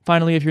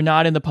 Finally, if you're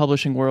not in the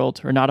publishing world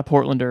or not a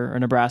Portlander or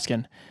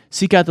Nebraskan,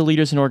 seek out the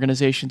leaders and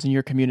organizations in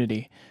your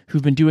community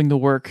who've been doing the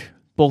work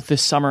both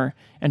this summer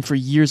and for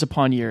years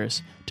upon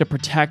years to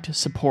protect,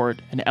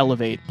 support, and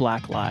elevate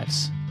Black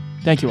lives.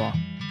 Thank you all.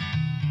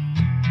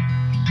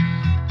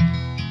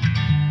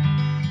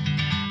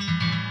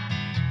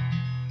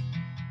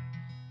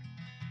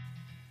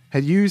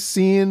 Had you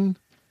seen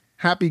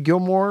Happy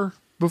Gilmore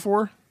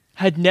before?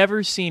 Had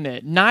never seen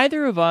it.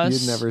 Neither of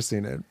us. You'd never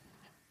seen it.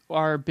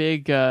 Are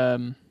big,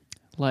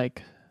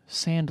 like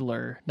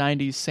Sandler,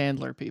 90s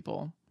Sandler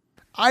people.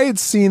 I had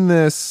seen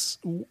this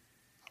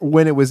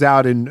when it was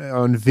out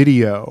on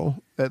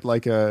video at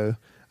like a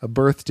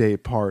birthday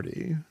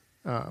party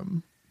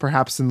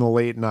perhaps in the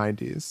late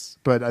 90s,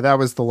 but that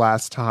was the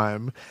last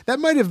time. That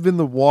might have been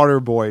The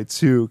Waterboy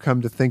too,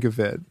 come to think of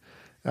it.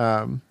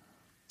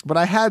 But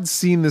I had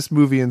seen this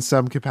movie in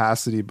some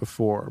capacity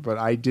before, but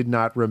I did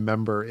not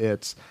remember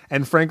it.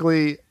 And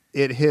frankly,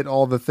 it hit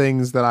all the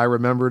things that I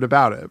remembered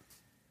about it.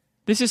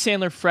 This is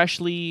Sandler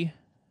freshly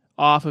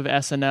off of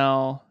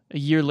SNL, a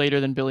year later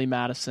than Billy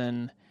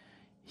Madison.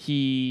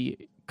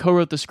 He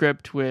co-wrote the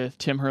script with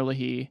Tim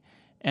Herlihy,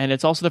 and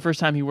it's also the first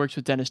time he works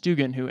with Dennis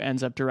Dugan, who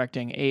ends up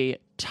directing a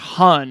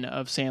ton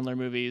of Sandler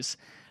movies.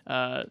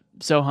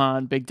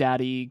 Zohan, Big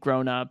Daddy,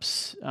 Grown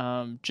Ups,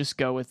 Just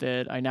Go With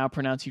It, I Now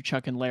Pronounce You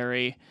Chuck and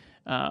Larry.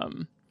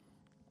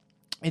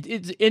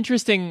 It's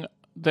interesting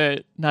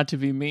that, not to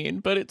be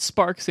mean, but it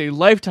sparks a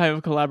lifetime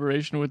of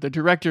collaboration with a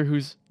director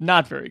who's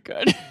not very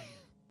good.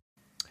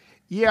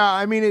 Yeah,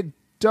 I mean, it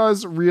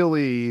does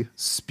really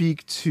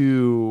speak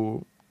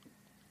to,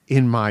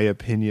 in my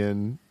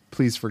opinion,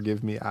 please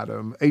forgive me,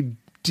 Adam, a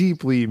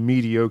deeply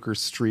mediocre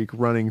streak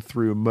running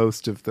through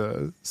most of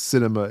the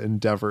cinema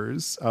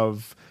endeavors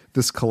of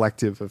this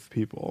collective of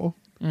people.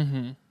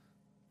 Mm-hmm.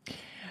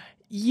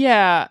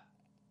 Yeah,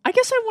 I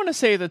guess I want to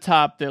say at the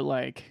top that,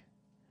 like,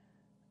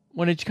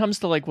 when it comes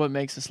to, like, what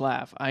makes us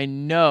laugh, I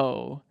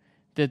know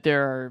that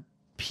there are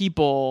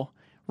people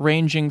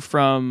ranging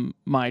from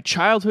my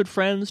childhood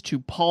friends to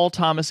Paul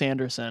Thomas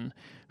Anderson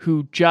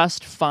who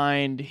just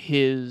find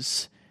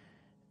his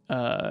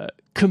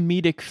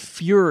comedic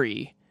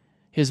fury,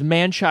 his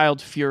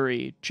man-child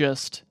fury,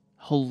 just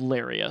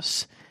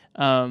hilarious.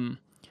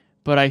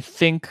 But I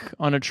think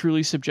on a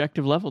truly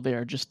subjective level, they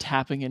are just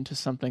tapping into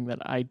something that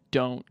I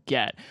don't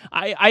get.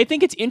 I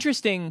think it's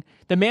interesting.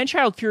 The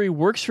man-child fury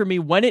works for me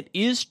when it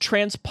is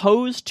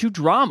transposed to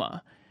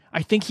drama.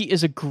 I think he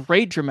is a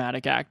great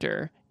dramatic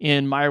actor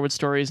in Meyerwood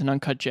Stories and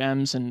Uncut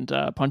Gems and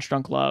Punch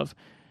Drunk Love.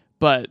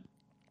 But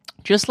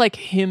just like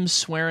him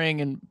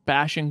swearing and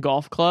bashing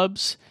golf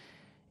clubs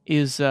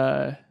is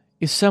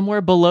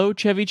somewhere below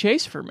Chevy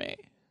Chase for me.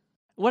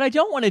 What I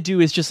don't want to do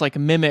is just like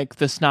mimic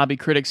the snobby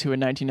critics who in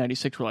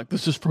 1996 were like,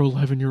 this is for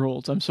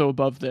 11-year-olds. I'm so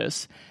above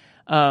this.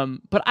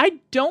 But I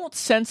don't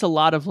sense a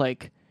lot of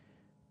like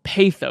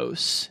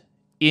pathos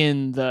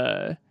in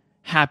the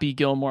Happy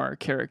Gilmore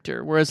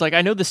character. Whereas like,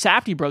 I know the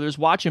Safdie brothers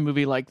watch a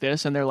movie like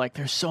this and they're like,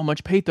 there's so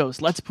much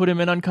pathos. Let's put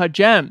him in Uncut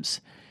Gems.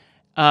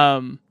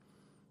 But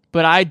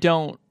I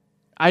don't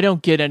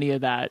get any of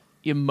that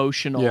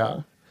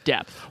emotional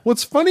depth. Well,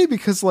 it's funny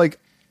because like,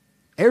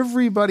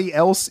 everybody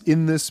else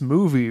in this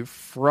movie,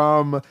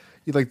 from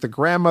like the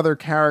grandmother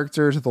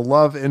character to the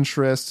love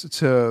interest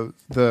to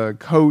the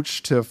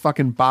coach to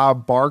fucking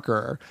Bob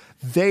Barker,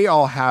 they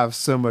all have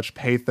so much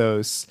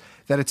pathos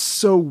that it's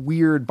so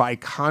weird by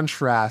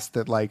contrast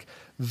that like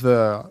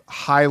the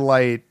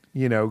highlight,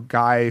 you know,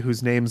 guy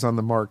whose name's on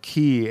the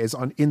marquee is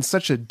in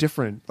such a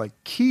different like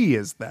key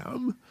as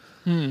them.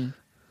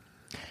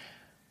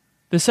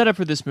 The setup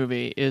for this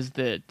movie is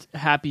that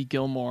Happy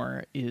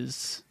Gilmore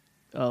is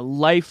a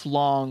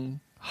lifelong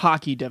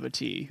hockey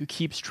devotee who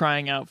keeps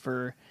trying out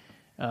for,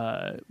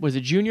 was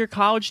it junior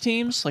college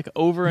teams? Like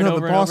over and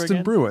over and over again? The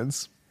Boston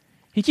Bruins.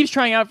 He keeps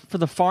trying out for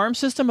the farm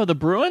system of the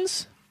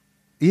Bruins?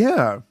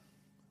 Yeah.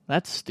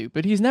 That's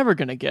stupid. He's never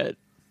going to get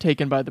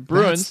taken by the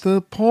Bruins. That's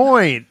the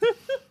point.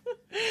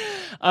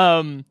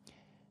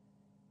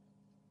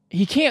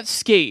 He can't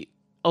skate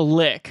a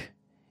lick.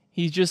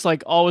 He's just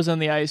like always on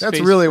the ice. That's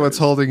really what's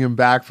holding him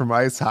back from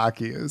ice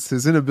hockey is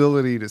his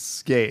inability to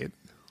skate.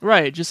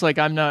 Right, just like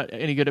I'm not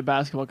any good at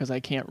basketball because I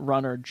can't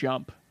run or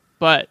jump.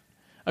 But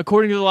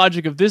according to the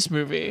logic of this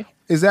movie...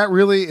 Is that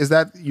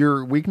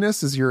your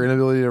weakness, is your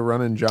inability to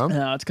run and jump?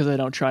 No, it's because I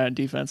don't try on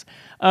defense.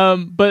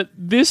 But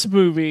this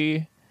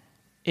movie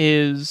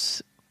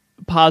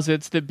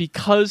posits that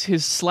because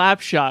his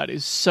slap shot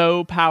is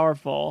so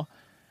powerful...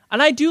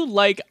 And I do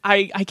like...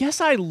 I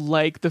guess I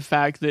like the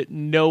fact that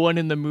no one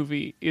in the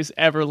movie is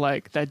ever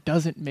like, that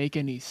doesn't make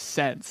any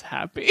sense,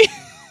 Happy.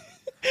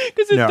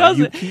 Because it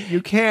doesn't.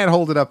 You can't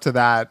hold it up to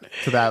that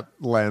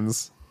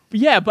lens.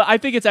 Yeah, but I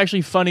think it's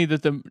actually funny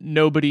that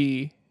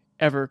nobody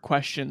ever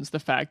questions the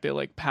fact that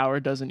like power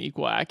doesn't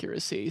equal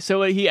accuracy.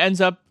 So he ends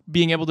up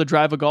being able to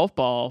drive a golf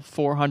ball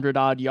 400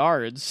 odd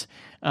yards,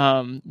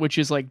 which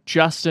is like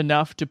just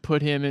enough to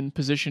put him in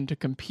position to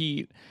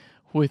compete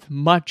with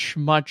much,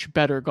 much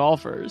better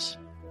golfers.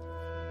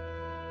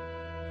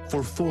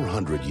 For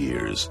 400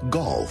 years,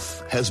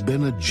 golf has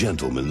been a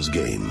gentleman's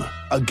game.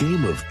 A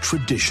game of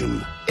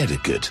tradition,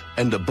 etiquette,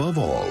 and above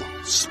all,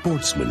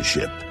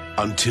 sportsmanship.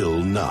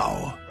 Until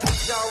now.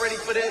 Y'all ready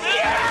for this?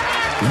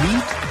 Yeah!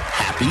 Meet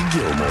Happy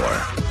Gilmore.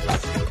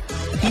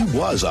 He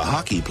was a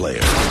hockey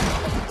player.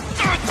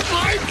 That's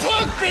my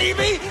puck,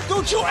 baby!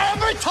 Don't you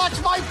ever touch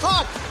my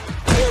puck!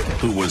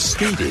 Who was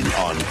skating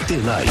on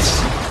thin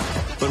ice.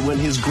 But when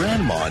his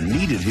grandma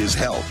needed his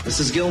help...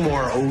 Mrs.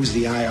 Gilmore owes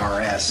the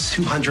IRS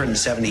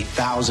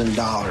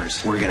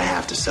 $270,000. We're going to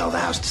have to sell the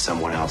house to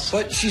someone else.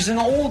 But she's an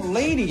old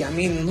lady. I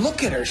mean,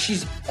 look at her.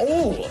 She's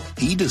old.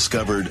 He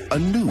discovered a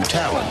new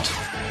talent.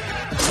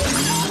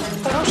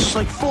 The house is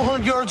like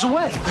 400 yards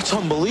away. That's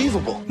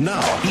unbelievable.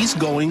 Now he's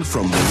going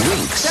from the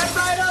rinks... Step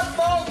right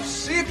up, folks!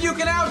 See if you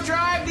can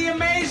outdrive the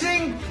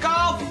amazing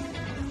golf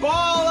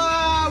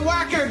ball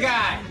whacker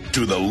guy.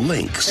 To the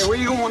links. Hey, where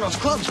you going with those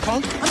clubs,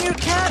 punk? I'm your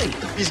caddy.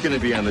 He's gonna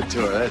be on the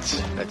tour.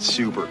 That's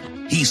super.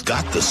 He's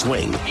got the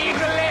swing.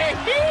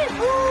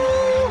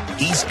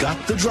 He's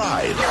got the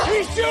drive.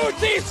 He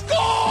shoots, he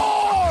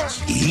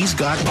scores! He's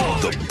got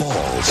the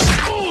balls.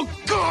 Oh,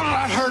 God,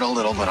 that hurt a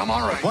little, but I'm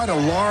all right. Quite a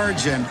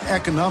large and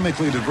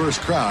economically diverse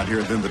crowd here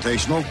at the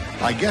Invitational.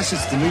 I guess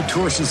it's the new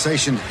tour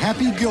sensation,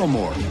 Happy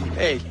Gilmore.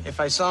 Hey, if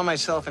I saw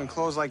myself in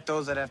clothes like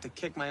those, I'd have to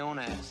kick my own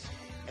ass.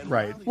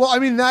 Right. Well, I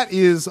mean, that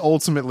is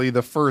ultimately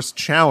the first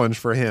challenge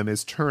for him,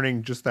 is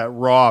turning just that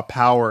raw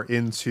power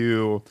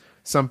into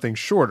something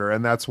shorter.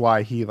 And that's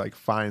why he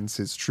finds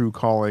his true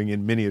calling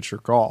in miniature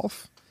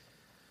golf.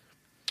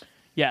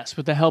 Yes,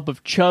 with the help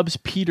of Chubbs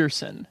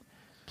Peterson,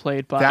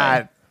 played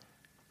by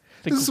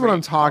this is what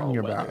I'm talking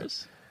about.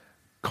 Weathers.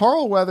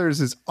 Carl Weathers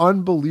is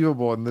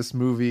unbelievable in this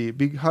movie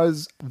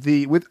because of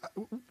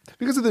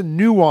the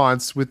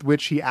nuance with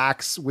which he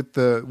acts with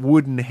the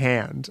wooden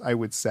hand, I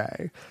would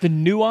say. The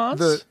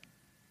nuance?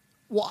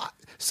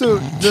 So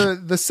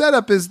the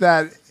setup is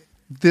that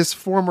this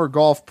former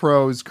golf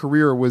pro's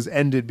career was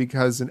ended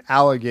because an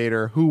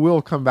alligator, who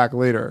will come back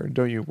later,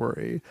 don't you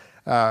worry,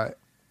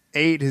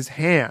 ate his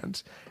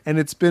hand, and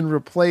it's been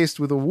replaced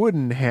with a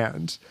wooden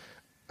hand.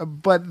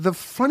 But the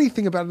funny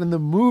thing about it in the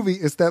movie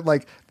is that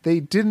they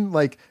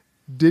didn't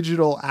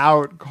digital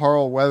out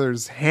Carl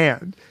Weathers'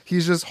 hand.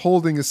 He's just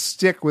holding a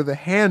stick with a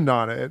hand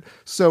on it.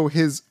 So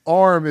his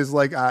arm is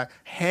a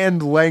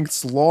hand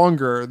lengths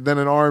longer than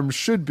an arm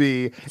should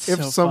be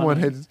if someone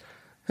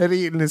had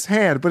eaten his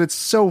hand. But it's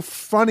so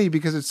funny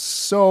because it's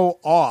so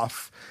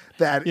off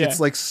that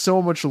it's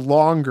so much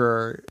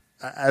longer,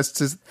 as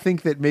to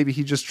think that maybe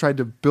he just tried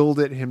to build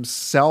it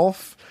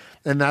himself.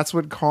 And that's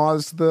what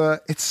caused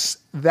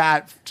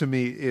that to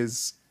me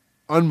is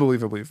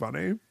unbelievably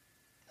funny.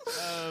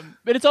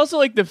 But it's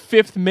also the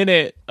 5th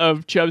minute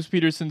of Chubbs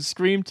Peterson's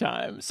screen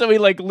time. So he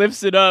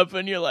lifts it up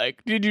and you're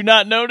like, did you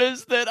not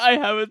notice that I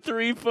have a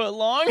 3-foot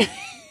long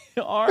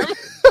arm?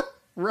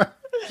 Right.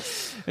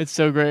 It's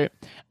so great.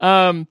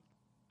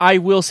 I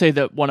will say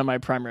that one of my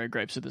primary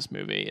gripes with this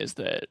movie is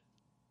that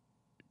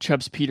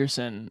Chubbs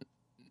Peterson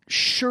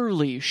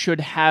surely should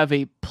have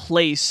a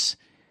place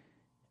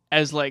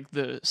as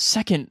the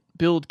second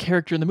build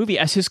character in the movie,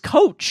 as his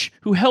coach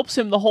who helps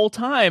him the whole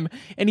time,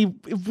 and he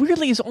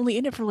weirdly is only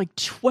in it for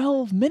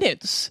 12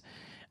 minutes.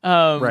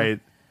 Right.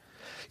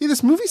 Yeah,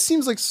 this movie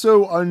seems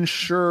so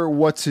unsure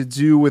what to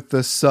do with the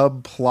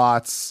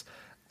subplots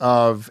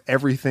of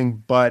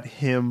everything but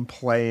him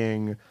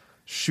playing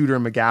Shooter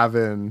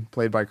McGavin,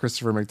 played by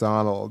Christopher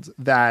McDonald,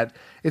 that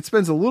it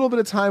spends a little bit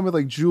of time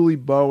with Julie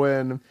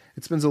Bowen.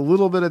 It spends a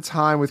little bit of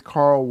time with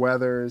Carl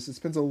Weathers. It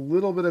spends a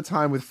little bit of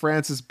time with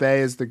Frances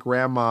Bay as the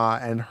grandma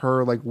and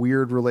her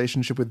weird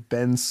relationship with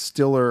Ben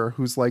Stiller,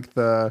 who's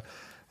the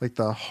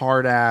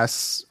hard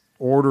ass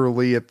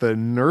orderly at the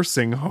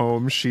nursing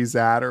home she's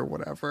at or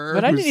whatever.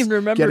 But I didn't even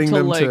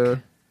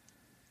remember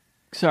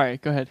Sorry,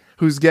 go ahead.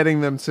 Who's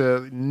getting them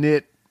to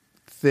knit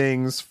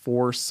things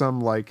for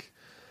some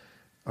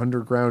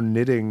underground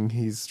knitting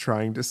he's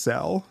trying to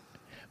sell.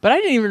 But I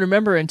didn't even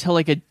remember until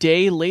a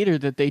day later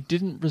that they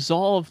didn't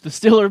resolve the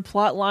Stiller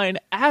plotline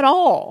at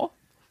all.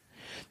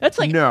 That's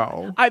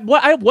no.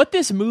 What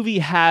this movie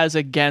has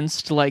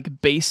against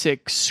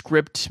basic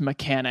script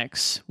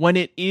mechanics, when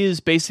it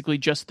is basically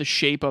just the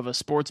shape of a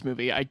sports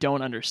movie, I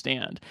don't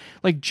understand.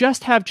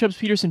 Just have Chubbs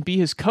Peterson be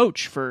his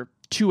coach for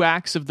 2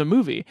 acts of the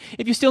movie.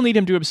 If you still need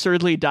him to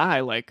absurdly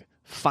die,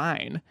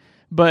 fine.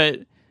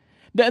 But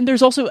and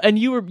there's also, and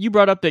you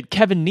brought up that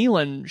Kevin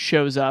Nealon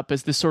shows up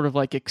as this sort of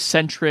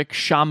eccentric,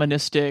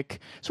 shamanistic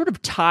sort of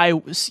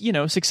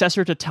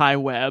successor to Ty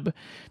Webb,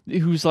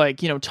 who's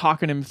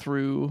talking him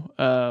through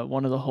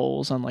one of the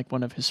holes on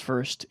one of his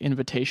first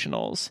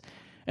invitationals,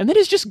 and then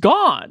he's just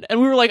gone.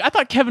 And we were I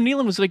thought Kevin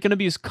Nealon was going to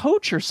be his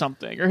coach or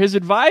something, or his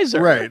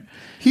advisor. Right.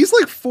 He's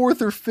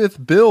 4th or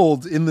 5th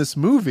build in this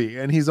movie,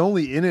 and he's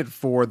only in it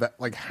for that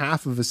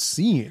half of a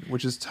scene,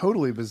 which is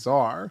totally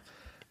bizarre.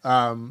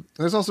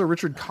 There's also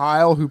Richard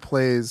Kyle, who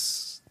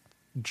plays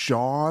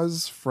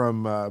Jaws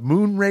from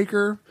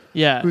Moonraker,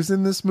 who's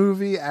in this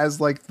movie as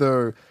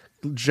the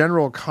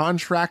general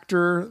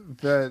contractor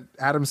that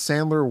Adam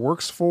Sandler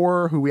works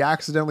for, who we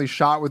accidentally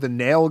shot with a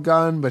nail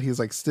gun, but he's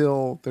they're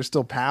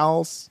still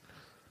pals.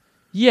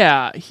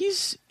 Yeah,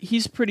 he's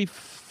pretty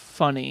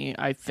funny,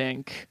 I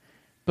think.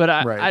 But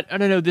I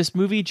don't know, this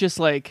movie just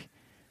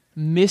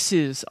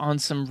misses on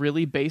some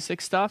really basic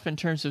stuff in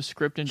terms of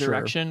script and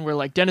direction,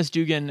 where Dennis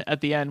Dugan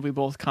at the end, we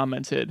both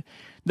commented,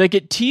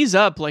 it tees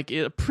up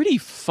a pretty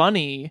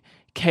funny,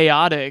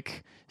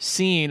 chaotic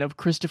scene of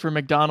Christopher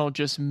McDonald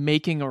just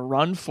making a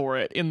run for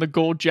it in the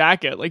gold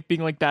jacket,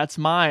 being that's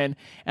mine.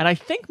 And I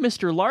think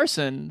Mr.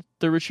 Larson,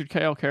 the Richard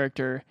Kyle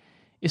character,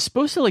 is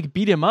supposed to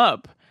beat him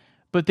up,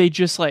 but they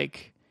just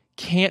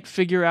can't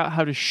figure out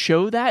how to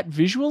show that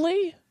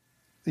visually.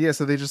 Yeah,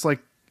 so they just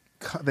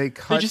they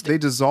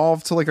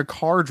dissolve to a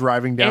car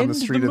driving down the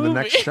street in the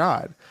next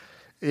shot.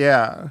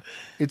 Yeah,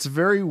 it's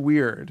very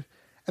weird.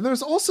 And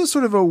there's also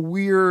sort of a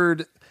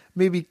weird,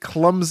 maybe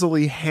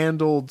clumsily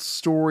handled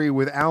story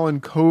with Alan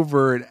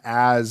Covert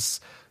as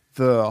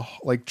the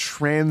like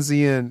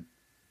transient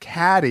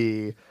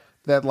caddy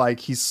that like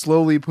he's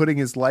slowly putting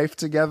his life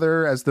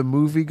together as the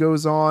movie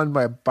goes on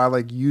by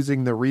like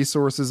using the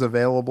resources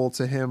available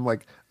to him,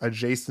 like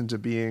adjacent to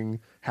being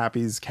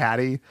Happy's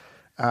caddy.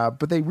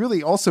 But they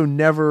really also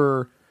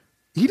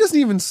he doesn't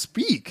even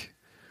speak.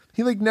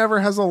 He like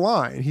never has a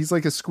line. He's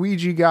like a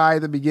squeegee guy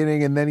at the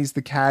beginning, and then he's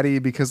the caddy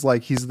because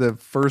like he's the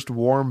first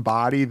warm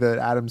body that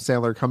Adam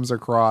Sandler comes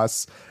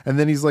across. And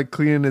then he's like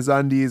cleaning his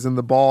undies and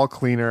the ball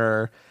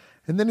cleaner.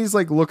 And then he's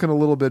like looking a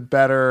little bit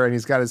better, and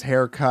he's got his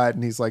hair cut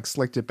and he's like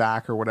slicked it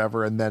back or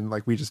whatever. And then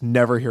like we just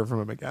never hear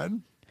from him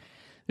again.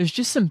 There's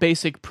just some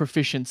basic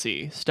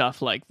proficiency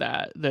stuff like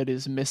that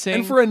is missing.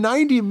 And for a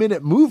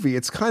 90-minute movie,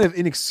 it's kind of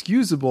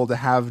inexcusable to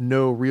have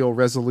no real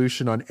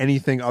resolution on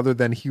anything other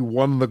than he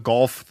won the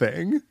golf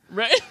thing.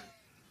 Right?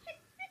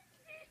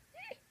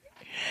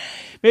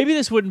 Maybe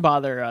this wouldn't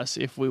bother us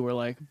if we were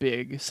like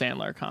big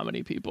Sandler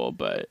comedy people,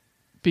 but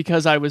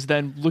because I was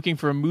then looking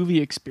for a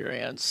movie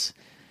experience,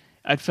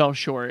 I fell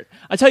short.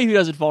 I tell you who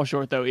doesn't fall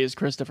short, though, is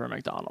Christopher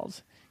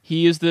McDonald.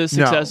 He is the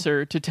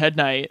successor to Ted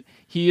Knight.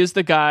 He is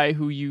the guy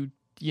who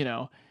you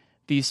know,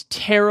 these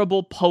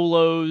terrible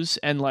polos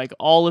and like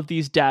all of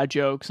these dad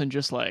jokes and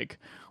just like,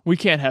 we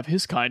can't have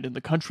his kind in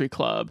the country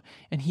club.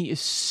 And he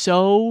is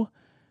so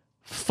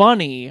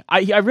funny.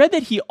 I read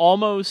that he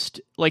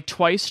almost like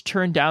twice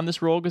turned down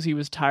this role because he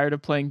was tired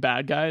of playing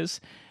bad guys.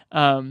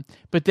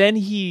 But then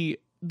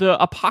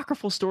the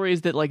apocryphal story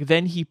is that like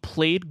then he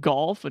played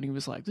golf and he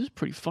was like, this is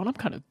pretty fun. I'm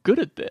kind of good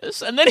at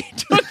this. And then he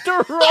took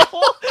the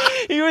role.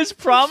 He was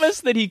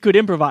promised that he could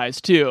improvise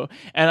too.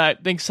 And I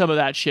think some of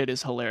that shit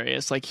is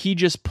hilarious. Like he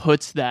just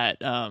puts that,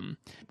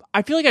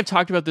 I feel like I've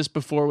talked about this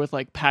before with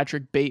like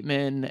Patrick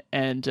Bateman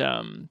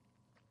and,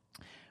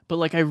 but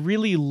like I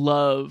really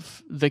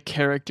love the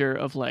character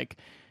of like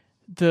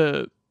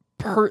the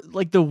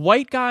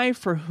white guy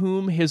for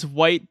whom his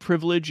white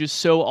privilege is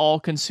so all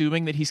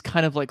consuming that he's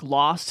kind of like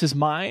lost his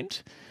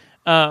mind.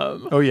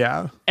 Oh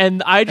yeah.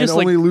 And I just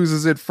only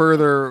loses it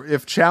further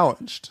if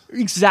challenged.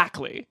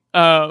 Exactly.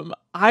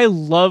 I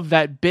love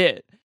that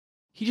bit.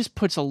 He just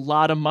puts a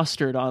lot of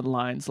mustard on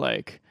lines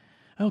like,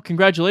 oh,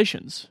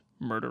 congratulations,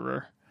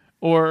 murderer.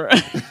 Or,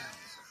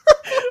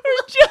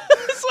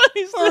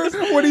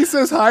 when he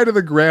says hi to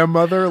the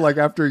grandmother, like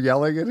after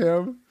yelling at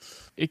him.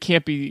 It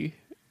can't be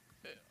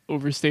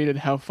overstated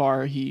how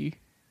far he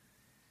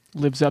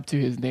lives up to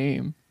his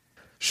name.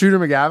 Shooter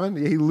McGavin,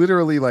 he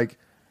literally like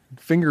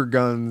finger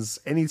guns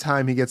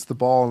anytime he gets the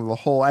ball into the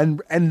hole,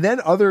 and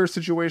then other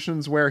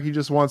situations where he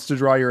just wants to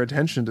draw your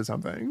attention to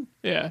something.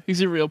 Yeah,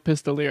 he's a real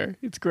pistolier.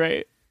 It's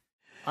great.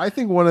 I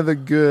think one of the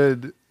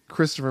good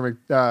Christopher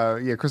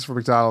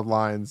McDonald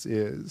lines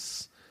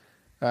is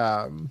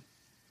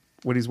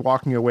when he's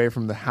walking away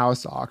from the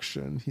house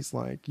auction. He's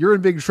like, "You're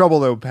in big trouble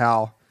though,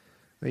 pal.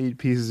 They eat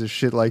pieces of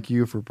shit like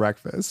you for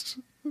breakfast."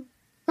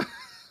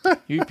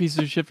 You eat pieces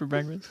of shit for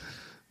breakfast?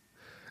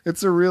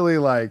 It's a really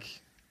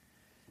like,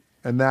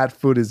 and that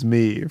foot is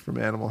me from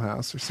Animal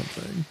House or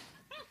something.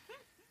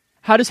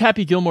 How does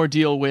Happy Gilmore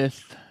deal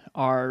with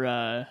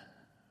our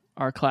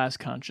class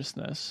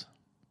consciousness?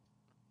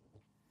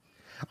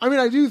 I mean,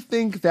 I do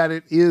think that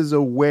it is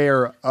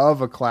aware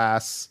of a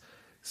class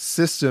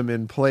system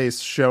in place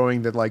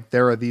showing that like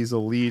there are these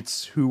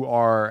elites who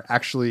are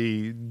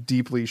actually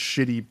deeply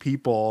shitty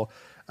people,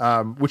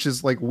 which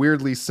is like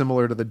weirdly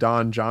similar to the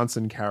Don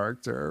Johnson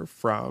character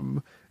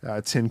from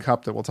Tin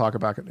Cup that we'll talk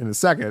about in a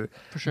second.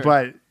 For sure.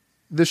 But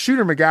the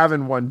Shooter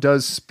McGavin one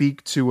does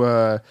speak to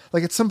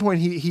like at some point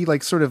he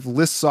like sort of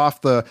lists off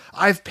the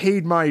I've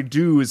paid my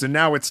dues and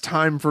now it's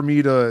time for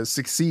me to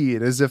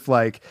succeed, as if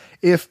like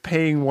if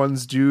paying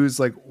one's dues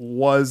like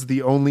was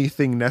the only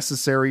thing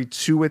necessary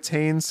to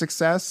attain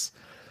success,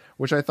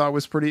 which I thought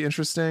was pretty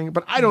interesting.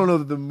 But I don't know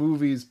that the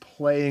movie's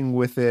playing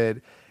with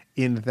it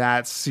in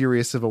that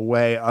serious of a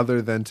way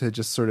other than to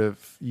just sort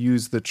of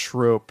use the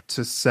trope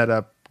to set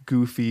up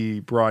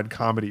goofy broad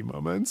comedy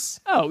moments.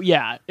 Oh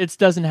yeah, it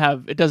doesn't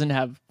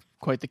have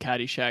quite the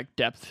Caddyshack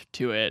depth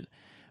to it,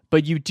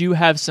 but you do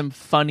have some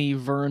funny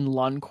Vern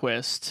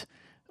Lundquist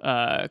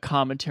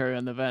commentary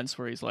on the events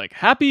where he's like,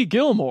 Happy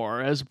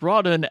Gilmore has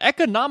brought an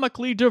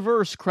economically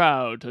diverse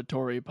crowd to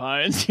Torrey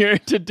Pines here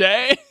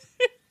today.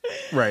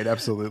 Right,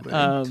 absolutely.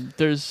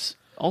 There's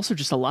also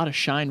just a lot of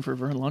shine for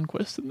Vern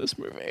Lundquist in this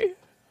movie.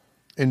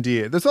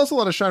 Indeed. There's also a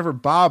lot of shine for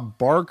Bob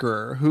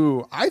Barker,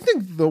 who I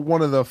think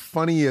one of the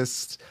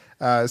funniest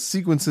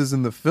sequences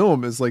in the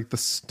film is like the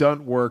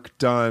stunt work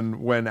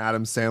done when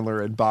Adam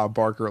Sandler and Bob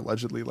Barker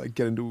allegedly like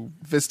get into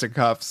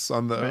fisticuffs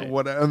on the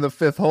on the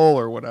fifth hole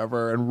or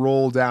whatever and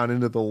roll down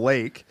into the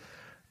lake.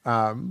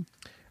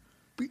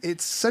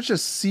 It's such a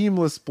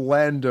seamless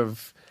blend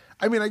of,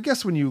 I mean, I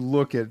guess when you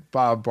look at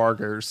Bob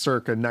Barker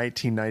circa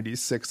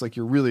 1996, like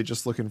you're really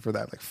just looking for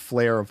that like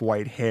flare of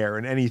white hair,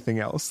 and anything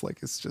else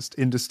like it's just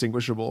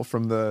indistinguishable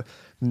from the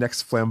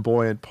next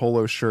flamboyant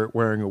polo shirt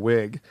wearing a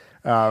wig.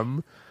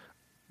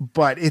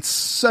 But it's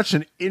such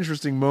an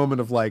interesting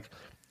moment of like,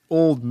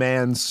 old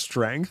man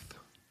strength.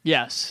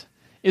 Yes.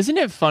 Isn't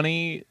it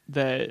funny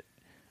that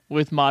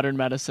with modern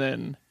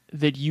medicine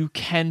that you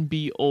can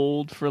be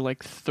old for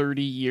like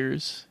 30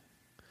 years?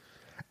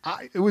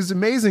 It was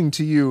amazing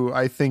to you,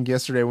 I think,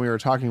 yesterday when we were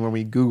talking, when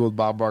we Googled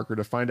Bob Barker,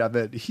 to find out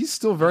that he's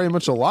still very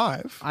much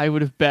alive. I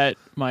would have bet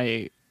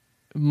my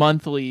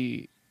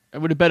monthly... I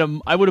would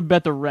have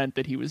bet the rent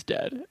that he was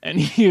dead, and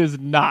he is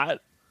not.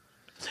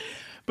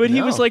 But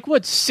he was like,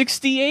 what,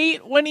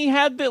 68 when he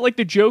had that? Like,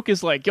 the joke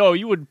is like, yo,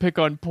 you wouldn't pick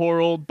on poor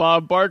old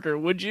Bob Barker,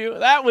 would you?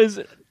 That was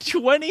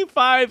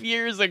 25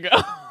 years ago.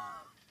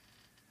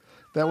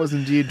 That was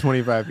indeed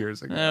 25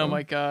 years ago. Oh,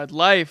 my God.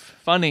 Life.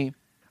 Funny.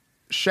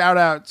 Shout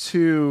out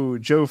to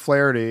Joe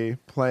Flaherty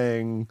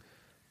playing,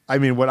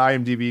 what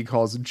IMDb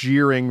calls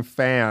jeering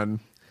fan.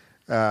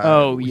 He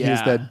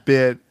has that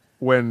bit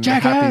when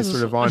Happy's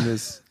sort of on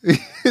his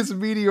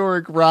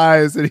meteoric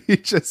rise, and he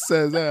just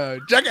says,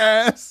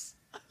 jackass.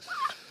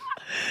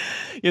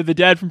 Yeah, the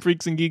dad from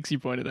Freaks and Geeks, you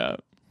pointed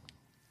out.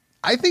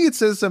 I think it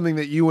says something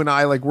that you and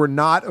I, we're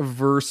not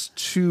averse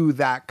to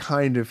that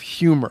kind of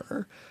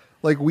humor.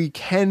 We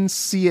can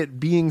see it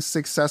being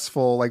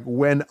successful,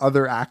 when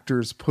other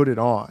actors put it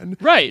on.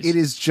 Right. It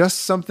is just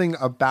something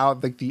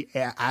about the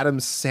Adam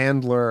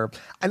Sandler.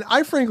 And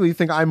I frankly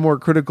think I'm more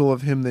critical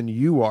of him than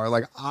you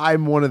are.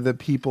 I'm one of the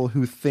people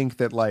who think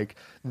that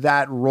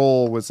that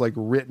role was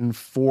written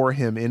for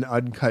him in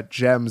Uncut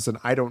Gems. And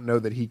I don't know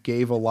that he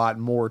gave a lot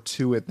more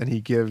to it than he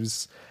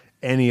gives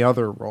any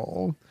other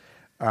role.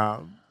 I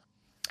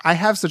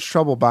have such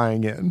trouble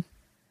buying in.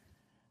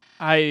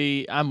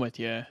 I'm with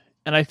you.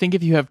 And I think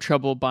if you have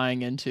trouble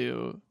buying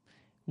into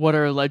what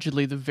are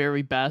allegedly the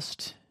very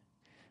best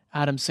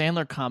Adam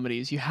Sandler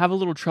comedies, you have a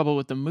little trouble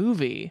with the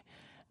movie.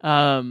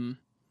 I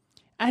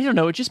don't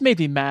know. It just made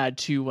me mad,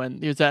 too, when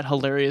there's that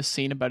hilarious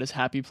scene about his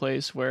happy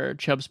place where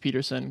Chubbs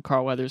Peterson,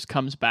 Carl Weathers,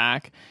 comes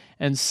back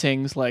and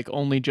sings,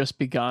 Only Just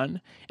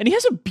Begun. And he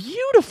has a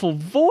beautiful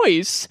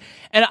voice.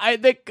 And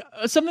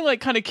something,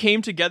 kind of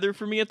came together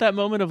for me at that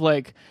moment of,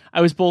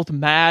 I was both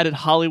mad at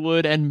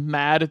Hollywood and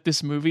mad at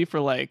this movie for,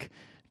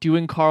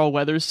 doing Carl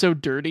Weathers so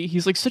dirty.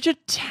 He's such a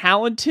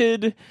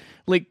talented,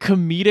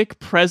 comedic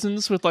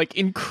presence with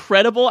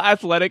incredible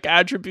athletic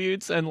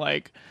attributes, and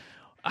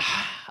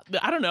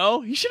I don't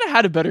know. He should have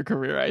had a better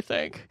career, I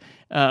think.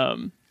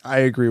 I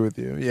agree with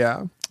you.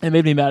 Yeah. It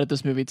made me mad at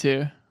this movie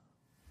too.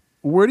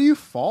 Where do you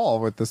fall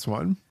with this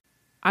one?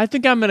 I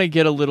think I'm going to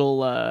get a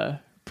little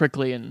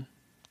prickly and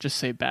just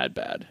say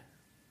bad.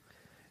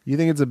 You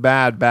think it's a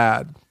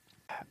bad?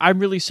 I'm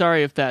really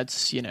sorry if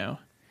that's,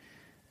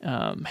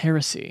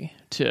 heresy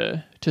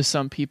to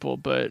some people,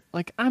 but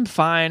I'm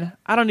fine.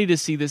 I don't need to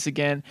see this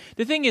again.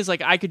 The thing is,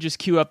 I could just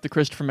queue up the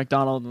Christopher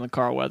McDonald and the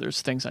Carl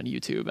Weathers things on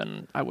YouTube,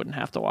 and I wouldn't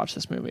have to watch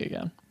this movie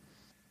again.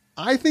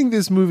 I think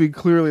this movie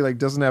clearly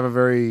doesn't have a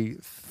very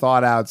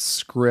thought out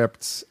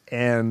script,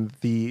 and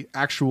the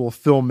actual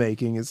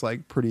filmmaking is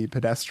pretty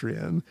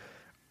pedestrian.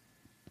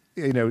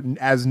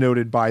 As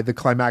noted by the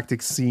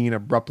climactic scene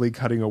abruptly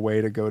cutting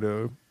away to go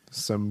to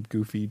some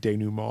goofy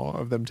denouement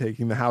of them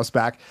taking the house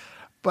back.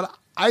 But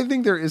I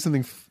think there is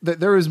something that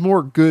there is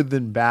more good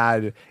than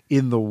bad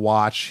in the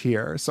watch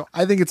here. So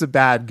I think it's a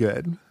bad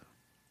good.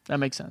 That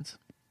makes sense.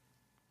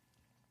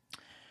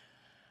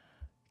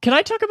 Can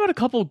I talk about a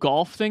couple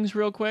golf things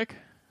real quick?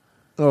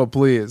 Oh,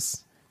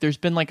 please. There's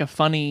been a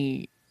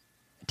funny,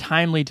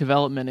 timely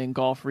development in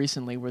golf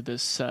recently where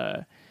this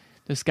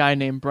guy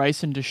named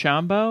Bryson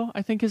DeChambeau,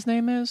 I think his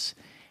name is,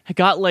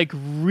 got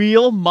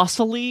real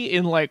muscly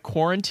in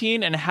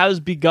quarantine and has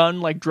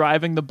begun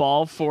driving the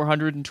ball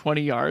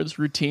 420 yards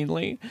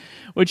routinely,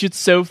 which it's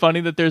so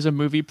funny that there's a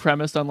movie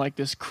premised on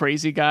this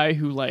crazy guy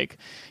who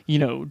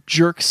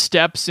jerk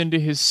steps into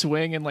his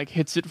swing and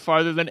hits it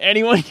farther than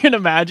anyone can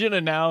imagine.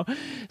 And now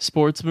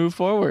sports move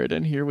forward,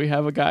 and here we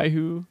have a guy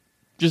who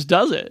just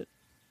does it.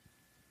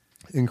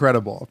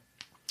 Incredible.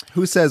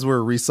 Who says we're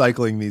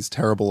recycling these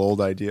terrible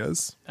old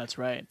ideas? That's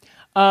right.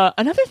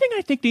 Another thing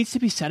I think needs to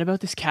be said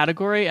about this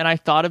category, and I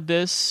thought of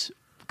this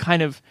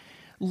kind of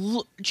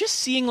just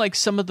seeing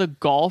some of the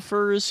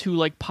golfers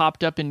who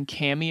popped up in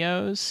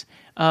cameos,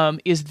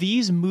 is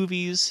these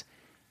movies,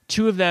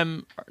 two of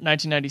them,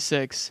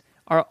 1996,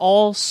 are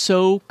all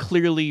so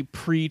clearly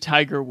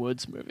pre-Tiger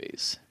Woods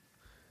movies.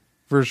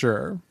 For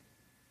sure.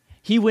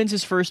 He wins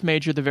his first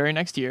major the very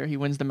next year. He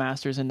wins the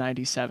Masters in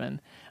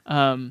 97.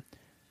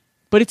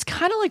 But it's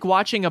kind of like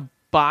watching a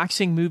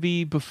boxing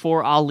movie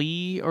before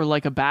Ali, or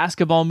a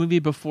basketball movie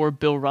before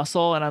Bill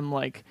Russell, and I'm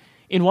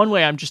in one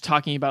way I'm just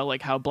talking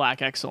about how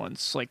black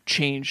excellence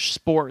changed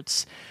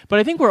sports, but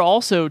I think we're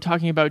also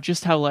talking about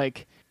just how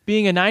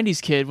being a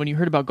 90s kid, when you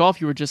heard about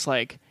golf, you were just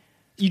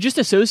you just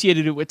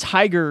associated it with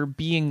Tiger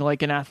being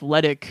an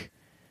athletic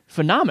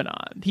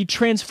phenomenon. He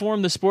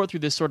transformed the sport through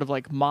this sort of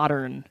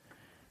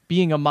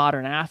being a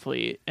modern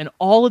athlete, and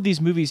all of these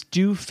movies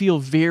do feel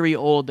very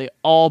old. They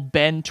all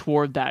bend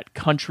toward that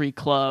country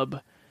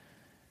club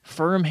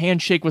firm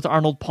handshake with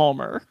Arnold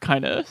Palmer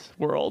kind of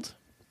world.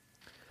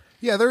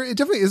 Yeah, it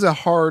definitely is a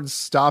hard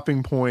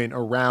stopping point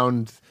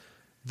around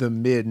the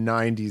mid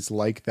 90s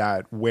like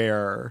that,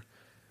 where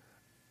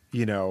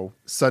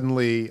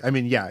suddenly, I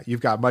mean, yeah,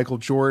 you've got Michael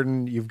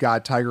Jordan, you've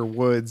got Tiger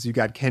Woods, you've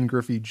got Ken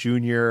Griffey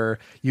Jr.,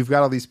 you've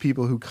got all these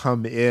people who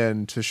come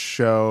in to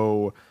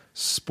show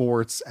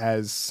sports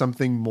as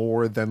something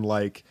more than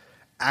like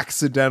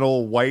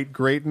accidental white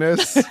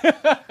greatness.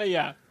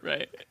 Yeah,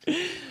 right.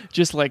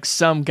 Just like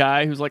some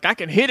guy who's like, I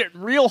can hit it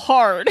real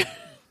hard.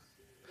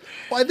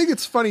 Well, I think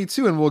it's funny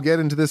too, and we'll get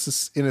into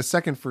this in a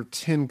second for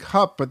Tin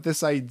Cup, but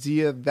this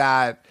idea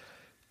that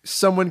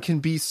someone can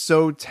be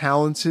so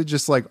talented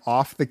just like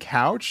off the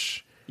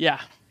couch.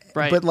 Yeah,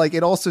 right. But like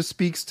it also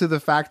speaks to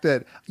the fact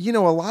that, a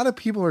lot of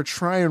people are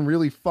trying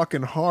really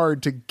fucking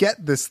hard to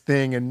get this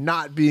thing and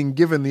not being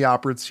given the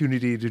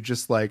opportunity to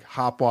just like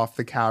hop off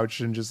the couch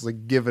and just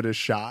like give it a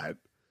shot.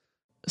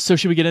 So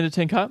should we get into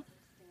Tin Cup?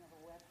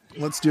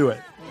 Let's do it.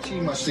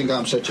 She must think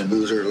I'm such a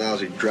loser,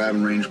 lousy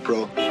driving range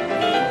pro.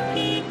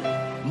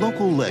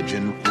 Local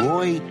legend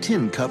Roy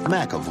Tin Cup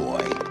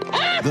McAvoy,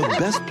 the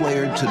best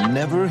player to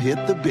never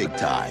hit the big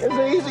time. It's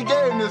an easy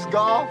game, this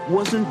golf.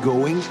 Wasn't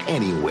going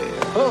anywhere.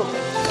 Oh.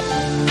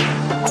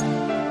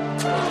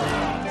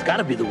 It's got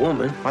to be the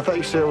woman. I thought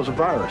you said it was a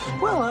virus.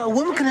 Well, a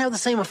woman can have the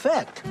same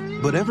effect.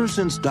 But ever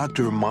since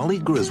Dr. Molly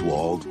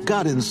Griswold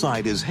got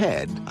inside his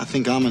head, I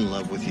think I'm in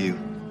love with you.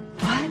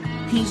 What?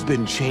 He's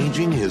been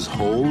changing his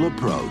whole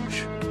approach.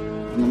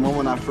 From the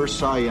moment I first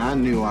saw you, I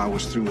knew I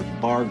was through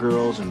with bar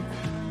girls and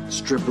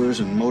strippers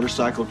and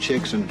motorcycle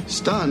chicks and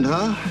stunned,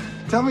 huh?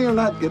 Tell me you're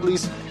not at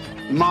least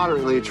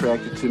moderately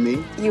attracted to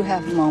me. You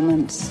have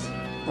moments,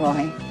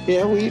 Roy.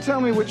 Yeah, well, you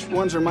tell me which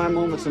ones are my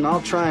moments and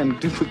I'll try and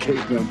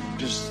duplicate them.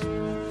 Just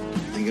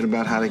thinking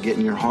about how to get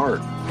in your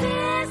heart.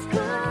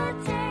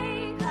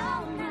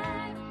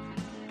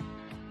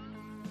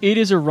 It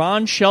is a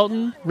Ron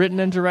Shelton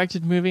written and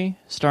directed movie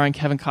starring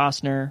Kevin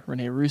Costner,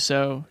 Rene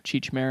Russo,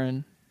 Cheech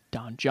Marin,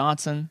 Don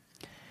Johnson.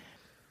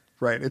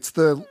 Right. It's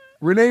the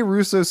Rene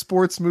Russo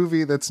sports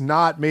movie that's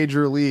not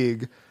Major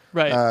League.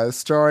 Right.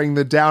 Starring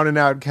the down and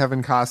out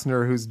Kevin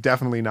Costner, who's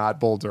definitely not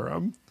Bull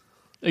Durham.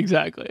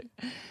 Exactly.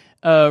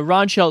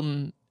 Ron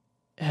Shelton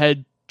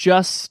had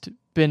just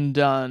been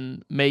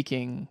done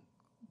making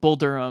Bull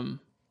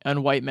Durham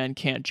and White Men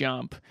Can't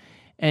Jump.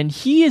 And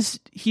he's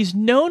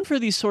known for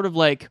these sort of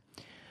like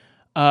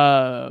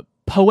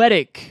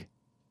poetic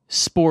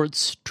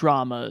sports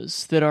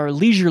dramas that are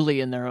leisurely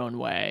in their own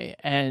way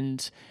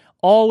and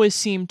always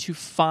seem to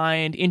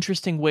find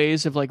interesting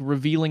ways of like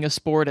revealing a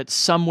sport at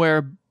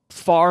somewhere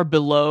far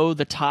below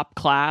the top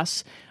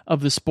class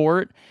of the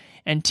sport.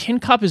 And Tin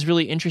Cup is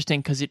really interesting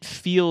because it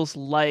feels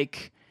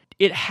like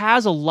it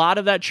has a lot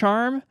of that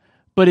charm,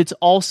 but it's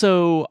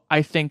also,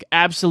 I think,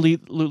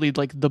 absolutely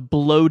like the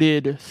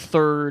bloated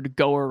third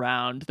go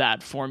around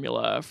that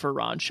formula for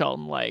Ron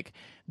Shelton. Like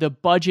the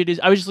budget is,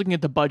 I was just looking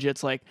at the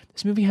budgets, like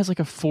this movie has like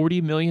a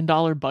 $40 million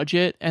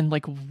budget, and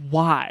like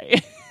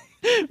why?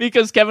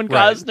 Because Kevin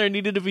Costner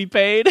needed to be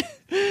paid.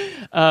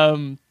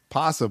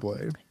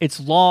 Possibly. It's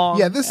long.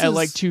 Yeah, this is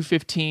like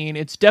 2:15.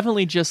 It's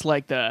definitely just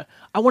like I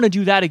want to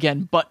do that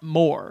again, but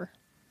more.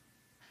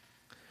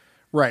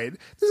 Right.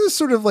 This is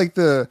sort of like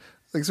the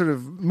sort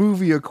of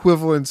movie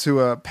equivalent to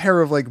a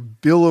pair of like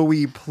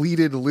billowy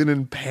pleated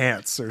linen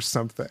pants or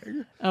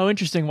something. Oh,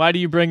 interesting. Why do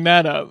you bring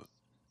that up?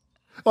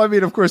 Well, I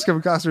mean, of course,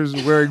 Kevin Costner is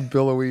wearing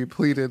billowy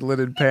pleated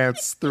linen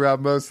pants throughout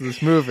most of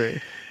this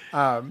movie.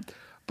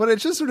 But it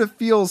just sort of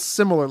feels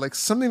similar, like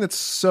something that's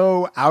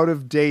so out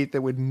of date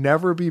that would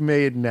never be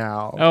made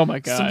now. Oh my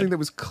God. Something that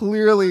was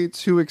clearly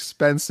too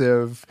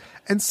expensive,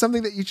 and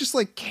something that you just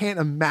like can't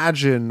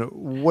imagine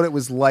what it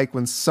was like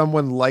when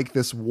someone like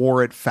this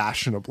wore it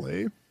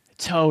fashionably.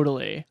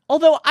 Totally.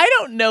 Although I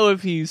don't know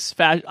if he's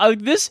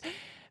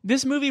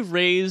this movie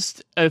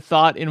raised a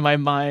thought in my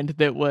mind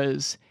that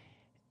was,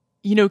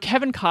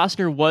 Kevin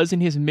Costner was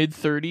in his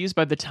mid-30s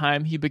by the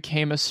time he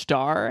became a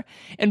star.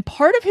 And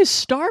part of his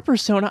star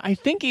persona, I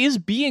think, is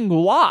being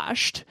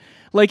washed.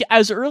 Like,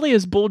 as early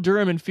as Bull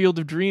Durham in Field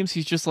of Dreams,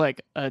 he's just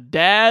like a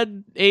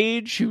dad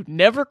age who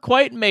never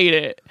quite made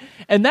it.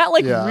 And that,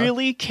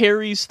 really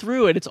carries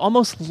through it. It's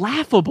almost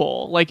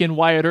laughable, like in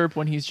Wyatt Earp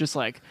when he's just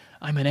like,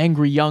 I'm an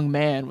angry young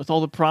man with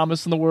all the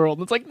promise in the world.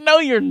 And it's like, no,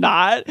 you're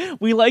not.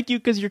 We like you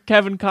because you're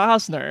Kevin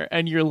Costner.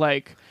 And you're,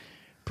 like,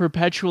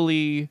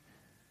 perpetually...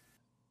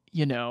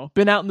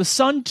 been out in the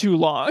sun too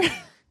long.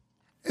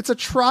 It's a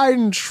tried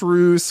and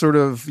true sort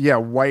of,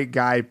 white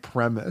guy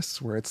premise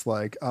where it's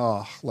like,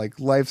 oh, like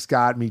life's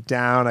got me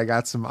down. I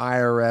got some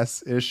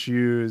IRS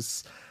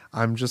issues.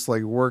 I'm just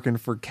like working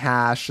for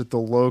cash at the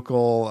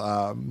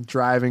local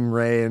driving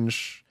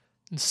range.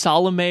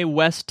 Salome,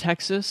 West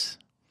Texas.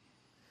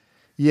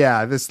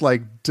 Yeah, this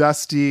like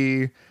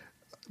dusty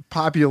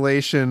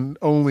population,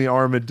 only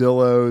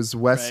armadillos,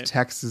 West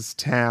Texas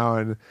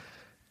town.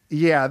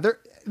 Yeah,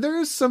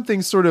 there is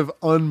something sort of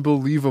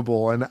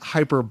unbelievable and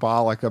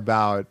hyperbolic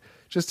about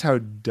just how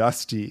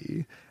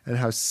dusty and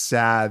how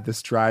sad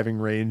this driving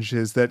range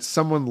is, that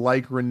someone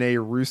like Rene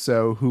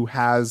Russo, who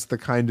has the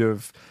kind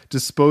of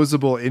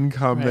disposable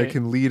income that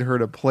can lead her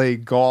to play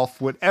golf,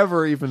 would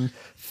ever even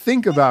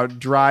think about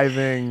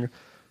driving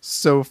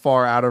so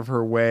far out of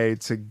her way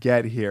to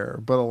get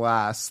here. But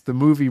alas, the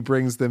movie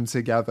brings them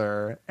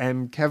together.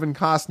 And Kevin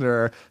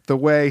Costner, the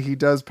way he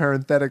does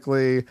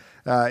parenthetically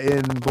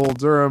in Bull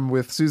Durham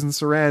with Susan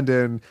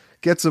Sarandon,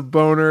 gets a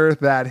boner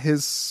that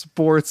his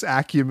sports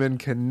acumen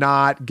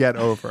cannot get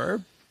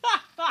over.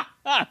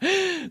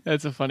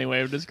 That's a funny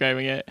way of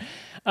describing it.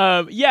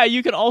 Yeah,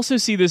 you can also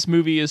see this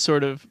movie as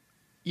sort of,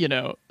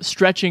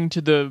 stretching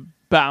to the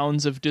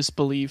bounds of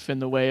disbelief in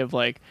the way of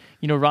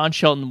Ron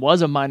Shelton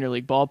was a minor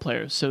league ball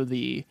player, so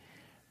the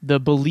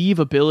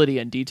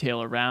believability and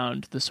detail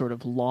around the sort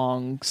of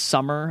long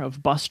summer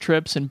of bus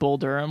trips in Bull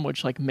Durham,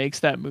 which makes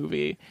that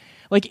movie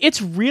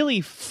it's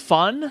really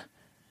fun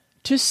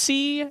to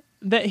see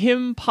that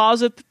him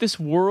posit that this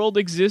world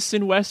exists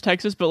in West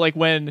Texas, but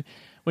when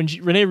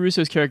Renee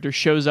Russo's character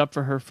shows up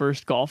for her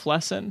first golf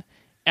lesson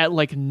at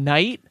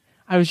night,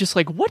 I was just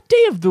what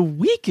day of the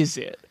week is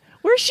it?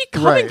 Where's she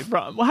coming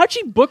from? How'd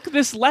she book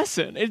this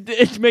lesson?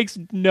 It makes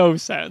no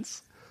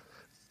sense.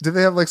 Do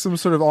they have some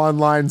sort of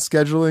online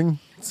scheduling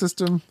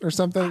system or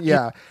something?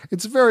 Yeah,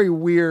 it's very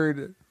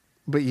weird.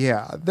 But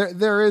yeah,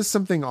 there is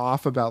something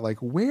off about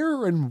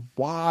where and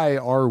why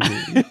are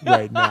we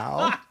right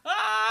now?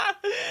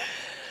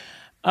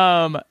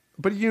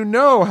 But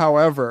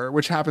however,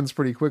 which happens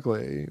pretty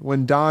quickly,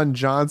 when Don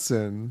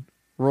Johnson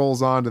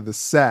rolls onto the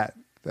set,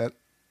 that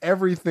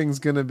everything's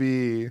going to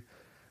be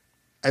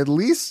at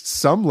least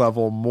some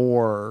level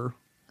more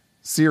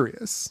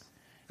serious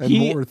and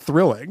more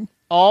thrilling.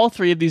 All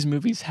three of these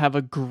movies have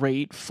a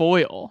great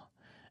foil.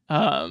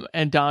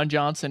 And Don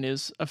Johnson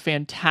is a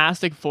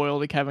fantastic foil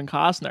to Kevin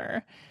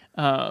Costner.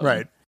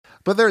 Right.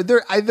 But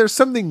there's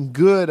something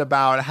good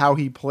about how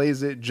he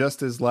plays it,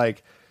 just as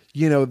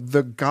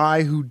the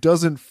guy who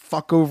doesn't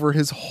fuck over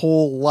his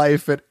whole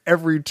life at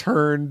every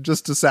turn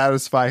just to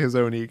satisfy his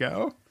own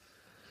ego.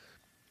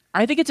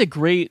 I think it's a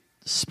great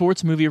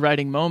sports movie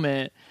writing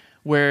moment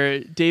where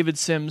David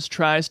Sims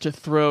tries to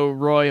throw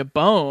Roy a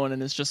bone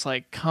and is just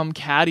come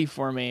caddy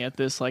for me at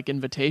this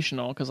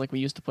invitational, because we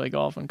used to play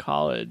golf in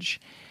college.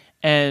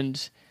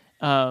 And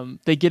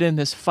they get in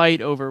this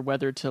fight over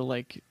whether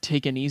to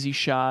take an easy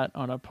shot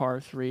on a par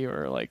 3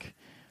 or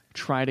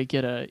try to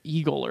get a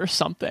eagle or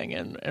something,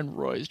 and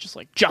Roy's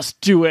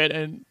just do it,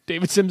 and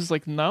David Sims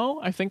is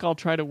no, I think I'll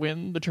try to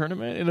win the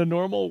tournament in a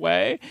normal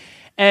way.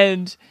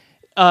 And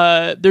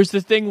there's the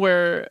thing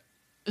where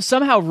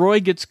somehow Roy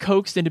gets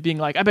coaxed into being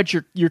I bet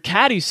your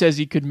caddy says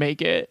he could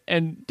make it,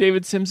 and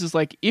David Sims is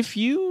if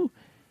you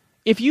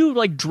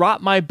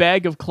drop my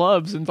bag of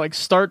clubs and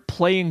start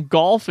playing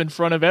golf in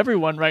front of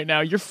everyone right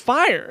now, you're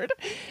fired.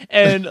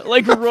 And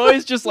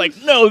Roy's just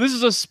no, this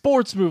is a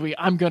sports movie.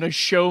 I'm going to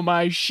show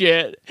my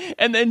shit.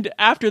 And then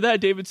after that,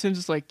 David Sims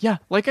is yeah,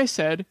 like I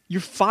said, you're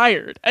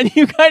fired. And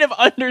you kind of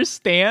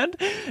understand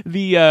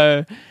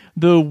the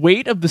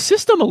weight of the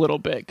system a little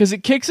bit, because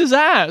it kicks his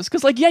ass.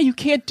 Because yeah, you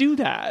can't do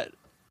that.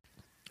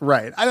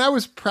 Right. And I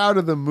was proud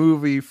of the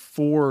movie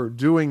for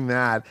doing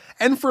that,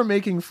 and for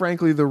making,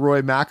 frankly, the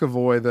Roy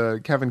McAvoy, the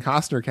Kevin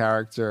Costner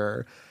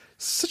character,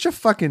 such a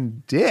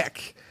fucking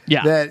dick.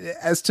 Yeah. That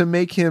as to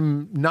make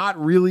him not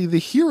really the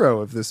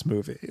hero of this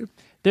movie.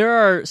 There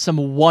are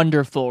some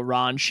wonderful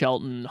Ron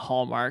Shelton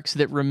hallmarks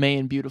that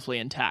remain beautifully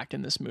intact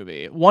in this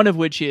movie. One of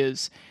which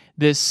is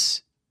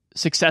this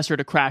successor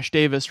to Crash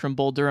Davis from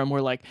Bull Durham,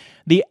 where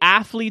the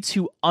athletes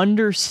who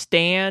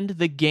understand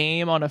the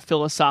game on a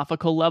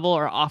philosophical level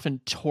are often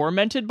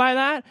tormented by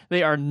that.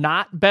 They are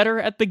not better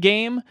at the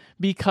game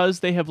because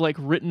they have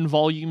written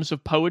volumes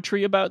of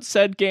poetry about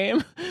said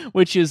game,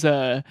 which is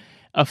the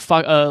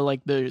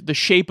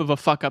shape of a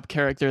fuck up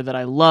character that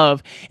I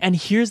love. And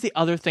here's the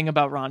other thing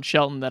about Ron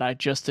Shelton that I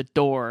just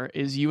adore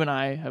is, you and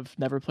I have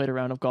never played a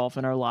round of golf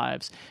in our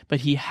lives, but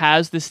he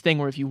has this thing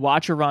where if you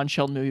watch a Ron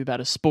Shelton movie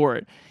about a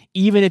sport,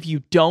 even if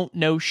you don't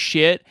know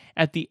shit,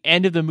 at the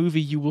end of the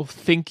movie, you will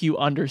think you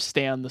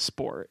understand the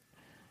sport.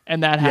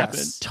 And that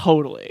happened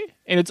totally.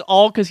 And it's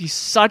all because he's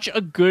such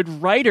a good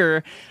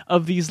writer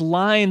of these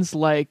lines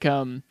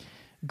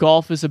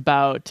golf is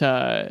about,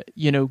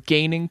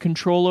 gaining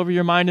control over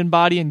your mind and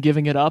body and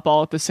giving it up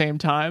all at the same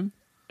time,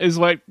 is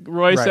what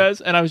Roy says.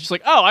 And I was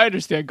just oh, I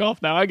understand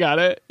golf now. I got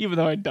it, even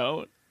though I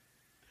don't.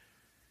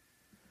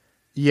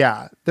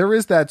 Yeah, there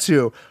is that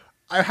too.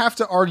 I have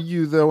to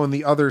argue, though, on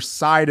the other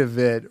side of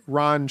it,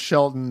 Ron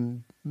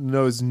Shelton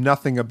knows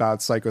nothing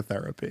about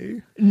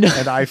psychotherapy. No.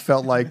 And I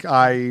felt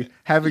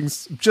having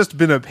just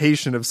been a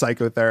patient of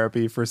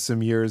psychotherapy for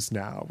some years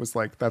now, was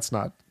that's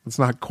not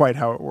quite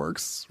how it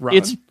works,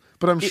 Ron.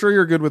 But I'm sure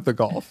you're good with the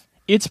golf.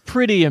 It's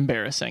pretty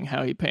embarrassing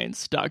how he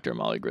paints Dr.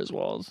 Molly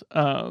Griswold,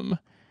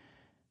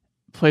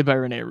 played by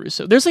Renee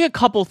Russo. There's a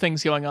couple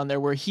things going on there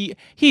where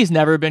he's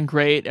never been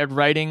great at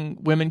writing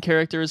women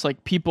characters.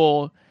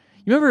 People...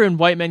 You remember in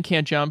White Men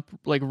Can't Jump,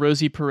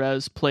 Rosie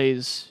Perez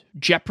plays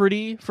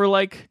Jeopardy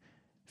for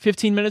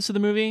 15 minutes of the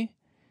movie?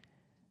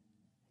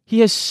 He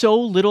has so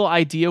little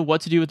idea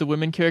what to do with the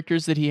women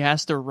characters that he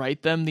has to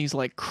write them these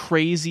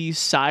crazy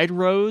side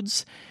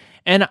roads.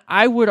 And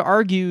I would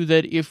argue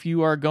that if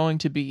you are going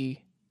to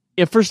be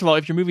first of all,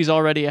 if your movie's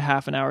already a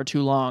half an hour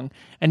too long,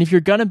 and if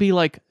you're gonna be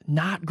like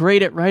not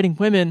great at writing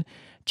women,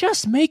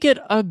 just make it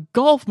a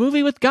golf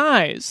movie with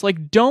guys.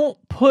 Like, don't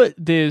put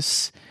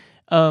this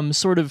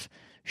sort of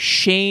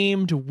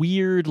shamed,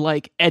 weird,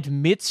 like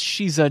admits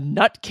she's a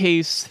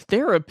nutcase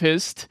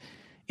therapist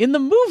in the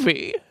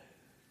movie.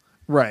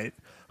 Right.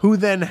 Who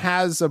then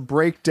has a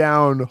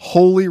breakdown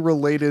wholly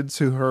related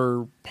to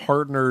her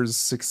partner's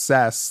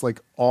success, like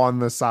on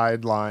the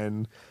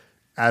sideline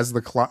as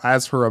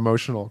her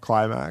emotional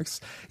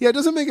climax. Yeah, it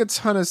doesn't make a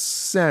ton of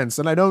sense,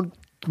 and I don't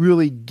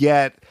really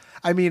get.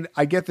 I mean,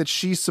 I get that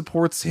she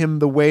supports him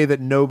the way that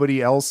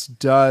nobody else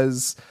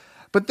does,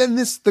 but then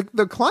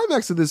the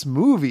climax of this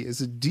movie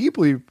is a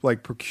deeply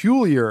like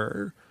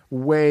peculiar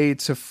way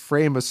to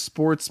frame a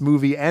sports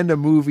movie and a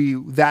movie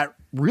that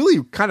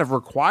really kind of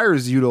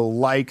requires you to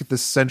like the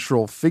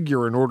central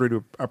figure in order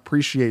to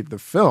appreciate the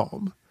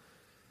film.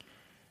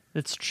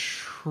 That's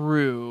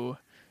true.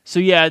 So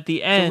yeah, at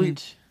the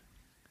end,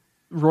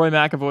 Roy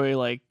McAvoy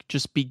like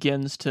just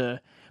begins to,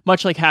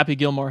 much like Happy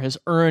Gilmore, has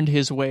earned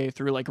his way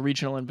through like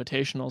regional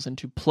invitationals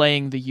into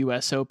playing the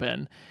U.S.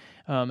 Open.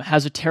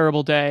 Has a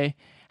terrible day,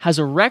 has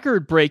a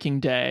record-breaking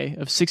day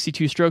of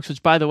 62 strokes,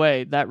 which, by the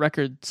way, that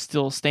record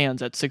still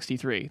stands at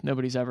 63.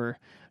 Nobody's ever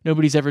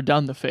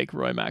done the fake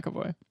Roy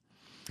McAvoy.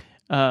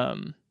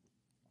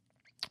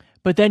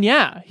 But then,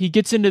 yeah, he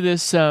gets into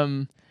this,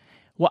 well,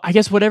 I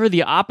guess whatever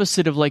the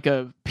opposite of like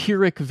a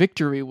Pyrrhic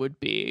victory would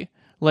be.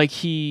 Like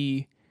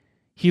he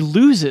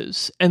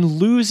loses, and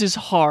loses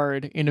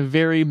hard in a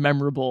very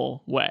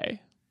memorable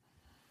way.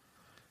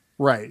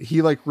 Right.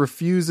 He like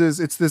refuses.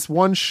 It's this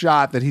one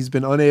shot that he's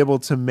been unable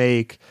to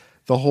make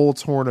the whole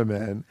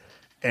tournament,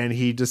 and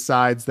he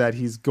decides that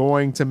he's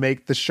going to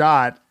make the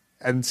shot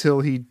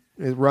until it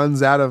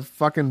runs out of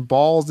fucking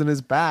balls in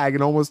his bag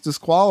and almost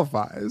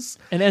disqualifies.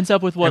 And ends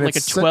up with what, like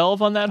a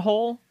 12 on that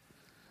hole?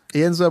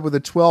 He ends up with a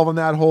 12 on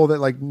that hole that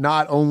like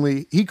not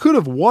only he could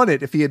have won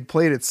it if he had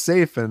played it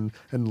safe and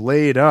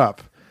laid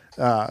up,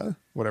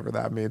 whatever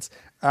that means.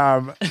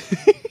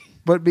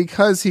 But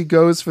because he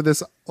goes for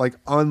this like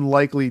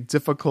unlikely,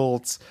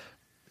 difficult,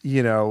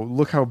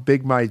 look how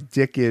big my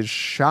dick is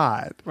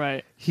shot.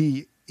 Right.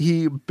 He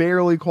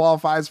barely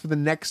qualifies for the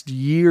next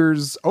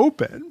year's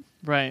Open.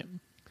 Right.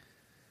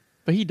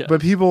 But he does.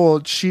 But people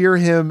cheer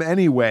him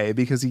anyway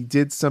because he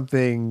did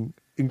something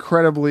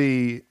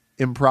incredibly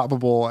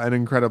improbable and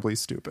incredibly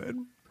stupid.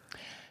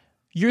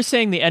 You're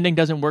saying the ending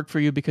doesn't work for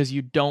you because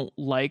you don't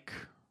like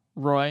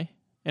Roy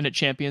and it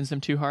champions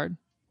him too hard?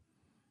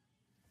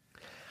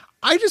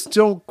 I just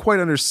don't quite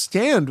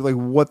understand like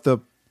what the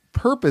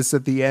purpose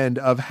at the end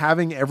of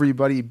having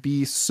everybody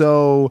be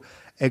so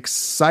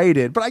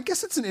excited. But I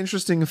guess it's an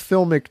interesting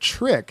filmic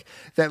trick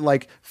that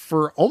like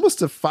for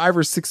almost a 5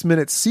 or 6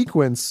 minute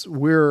sequence,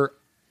 we're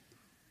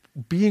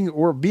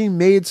being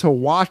made to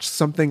watch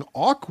something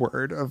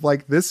awkward of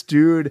like this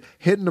dude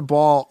hitting a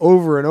ball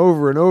over and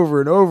over and over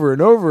and over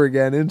and over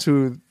again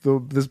into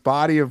this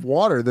body of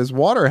water, this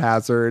water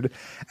hazard.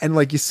 And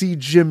like you see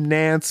Jim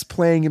Nantz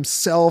playing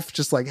himself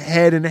just like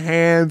head in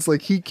hands,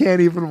 like he can't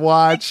even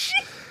watch,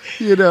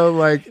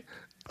 like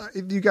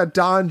you got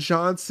Don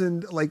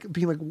Johnson like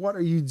being like, what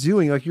are you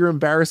doing? Like you're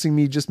embarrassing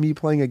me, just me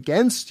playing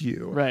against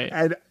you. Right.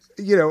 And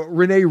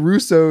Rene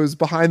Russo's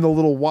behind the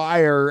little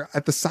wire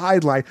at the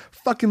sideline,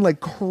 fucking like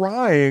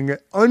crying,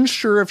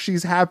 unsure if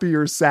she's happy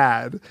or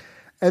sad.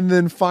 And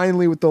then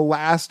finally with the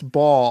last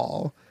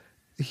ball,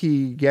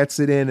 he gets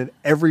it in and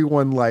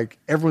everyone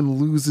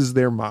loses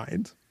their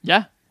mind.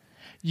 Yeah.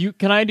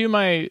 Can I do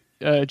my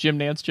Jim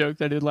Nantz joke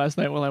that I did last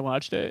night while I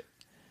watched it?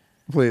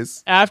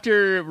 Please.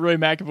 After Roy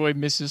McAvoy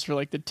misses for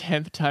like the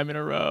 10th time in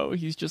a row,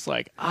 he's just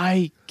like,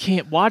 I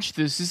can't watch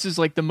this. This is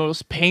like the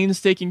most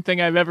painstaking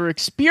thing I've ever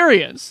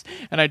experienced.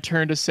 And I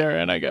turn to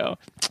Sarah and I go,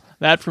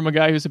 that from a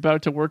guy who's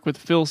about to work with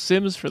Phil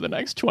Simms for the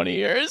next 20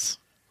 years.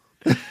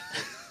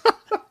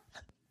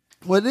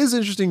 Well, it is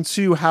interesting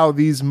too how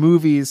these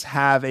movies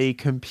have a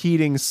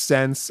competing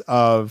sense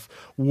of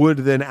would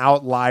an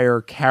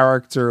outlier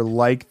character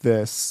like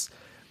this,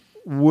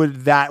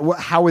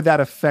 how would that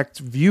affect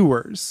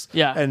viewers?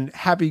 Yeah. And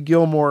Happy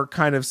Gilmore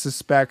kind of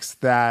suspects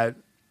that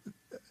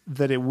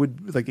it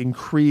would like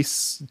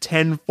increase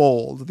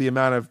tenfold the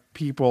amount of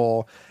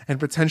people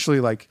and potentially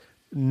like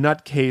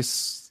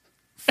nutcase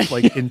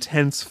like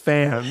intense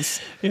fans.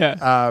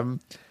 Yeah.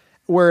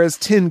 Whereas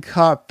Tin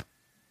Cup,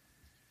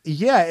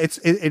 yeah,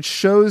 it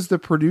shows the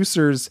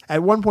producers.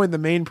 At one point, the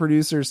main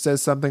producer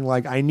says something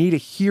like, I need a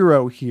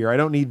hero here. I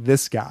don't need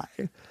this guy.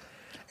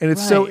 And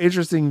it's so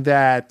interesting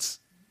that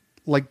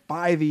like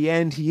by the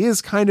end, he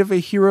is kind of a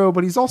hero,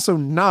 but he's also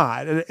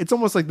not. And it's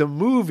almost like the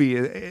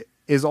movie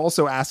is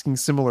also asking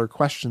similar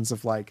questions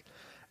of like,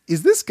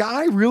 is this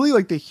guy really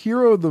like the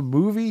hero of the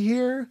movie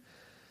here?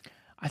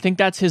 I think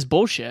that's his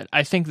bullshit.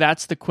 I think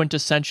that's the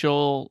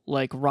quintessential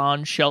like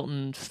Ron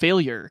Shelton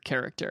failure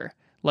character.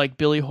 Like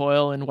Billy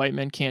Hoyle in White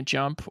Men Can't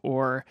Jump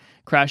or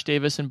Crash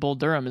Davis in Bull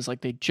Durham is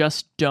like they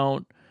just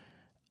don't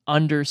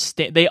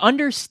understand.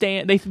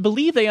 They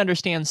believe they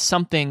understand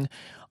something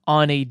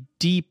on a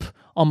deep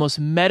almost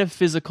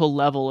metaphysical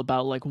level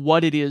about like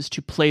what it is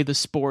to play the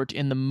sport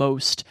in the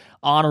most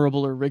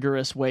honorable or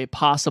rigorous way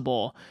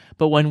possible.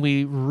 But when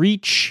we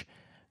reach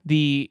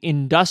the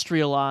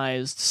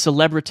industrialized,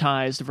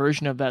 celebritized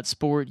version of that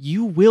sport,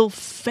 you will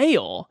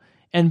fail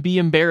and be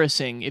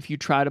embarrassing if you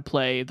try to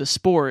play the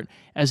sport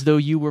as though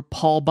you were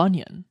Paul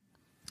Bunyan.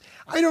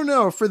 I don't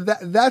know. For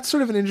that's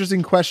sort of an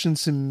interesting question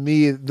to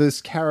me.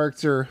 This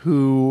character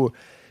who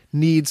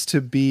needs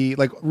to be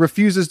like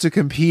refuses to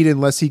compete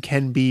unless he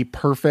can be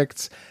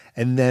perfect,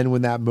 and then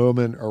when that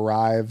moment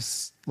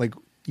arrives, like,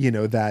 you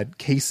know, that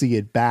Casey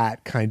at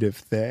bat kind of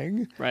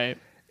thing, right?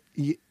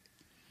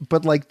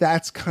 But like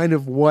that's kind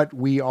of what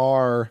we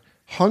are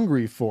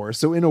hungry for.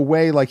 So in a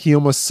way, like he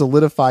almost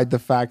solidified the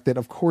fact that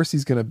of course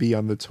he's going to be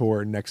on the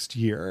tour next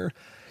year.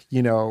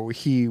 You know,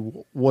 he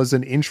was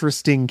an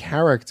interesting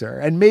character,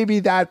 and maybe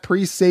that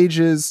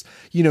presages,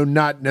 you know,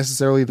 not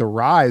necessarily the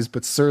rise,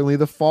 but certainly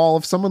the fall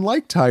of someone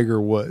like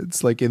Tiger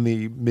Woods, like in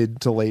the mid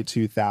to late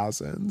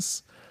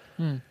 2000s.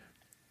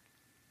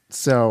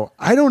 So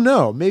I don't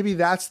know. Maybe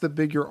that's the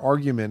bigger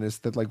argument, is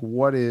that like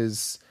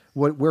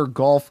where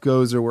golf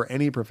goes, or where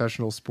any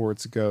professional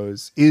sports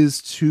goes,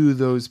 is to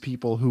those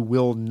people who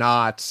will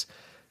not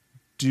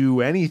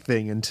do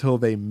anything until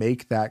they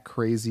make that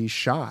crazy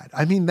shot.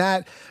 I mean,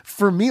 that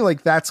for me,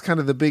 like that's kind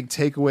of the big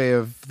takeaway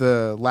of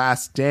The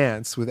Last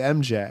Dance with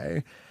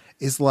MJ,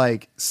 is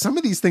like some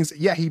of these things,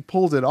 yeah, he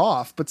pulled it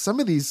off, but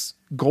some of these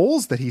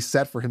goals that he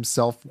set for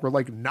himself were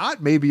like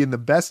not maybe in the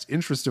best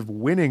interest of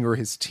winning or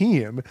his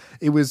team.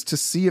 It was to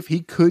see if he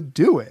could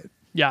do it.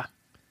 Yeah,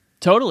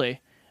 totally.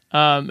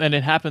 And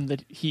it happened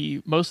that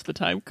he most of the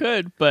time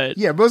could, but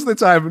yeah, most of the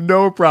time,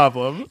 no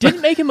problem. Didn't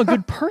make him a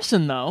good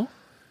person though.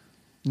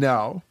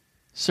 No,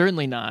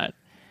 certainly not.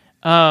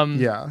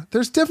 Yeah,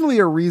 there's definitely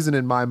a reason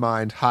in my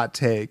mind, hot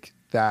take,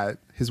 that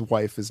his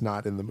wife is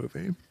not in the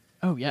movie.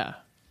 Oh yeah.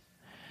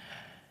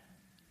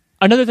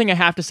 Another thing I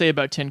have to say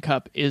about Tin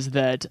Cup is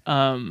that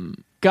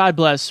God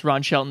bless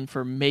Ron Shelton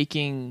for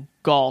making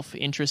golf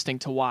interesting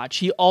to watch.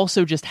 He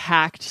also just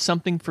hacked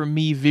something for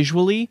me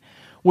visually,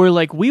 where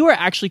like we were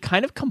actually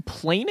kind of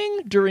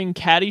complaining during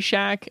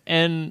Caddyshack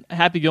and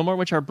Happy Gilmore,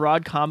 which are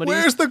broad comedies.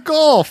 Where's the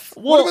golf?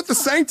 Well, what about the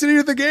sanctity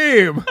of the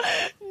game?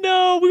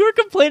 No, we were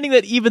complaining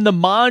that even the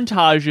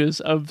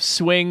montages of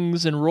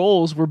swings and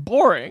rolls were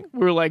boring.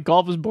 We were like,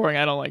 golf is boring.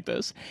 I don't like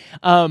this.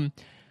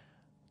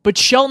 But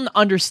Shelton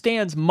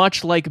understands,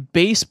 much like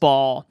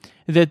baseball,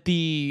 that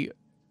the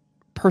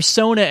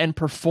persona and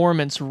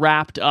performance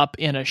wrapped up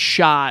in a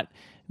shot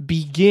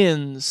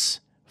begins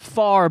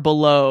far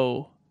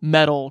below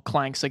metal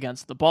clanks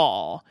against the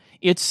ball.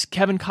 It's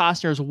Kevin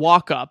Costner's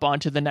walk up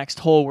onto the next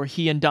hole where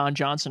he and Don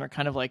Johnson are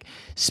kind of like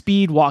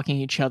speed walking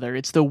each other.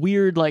 It's the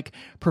weird like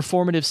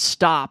performative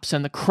stops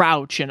and the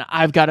crouch and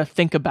I've got to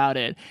think about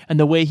it, and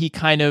the way he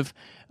kind of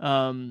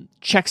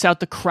checks out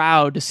the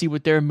crowd to see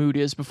what their mood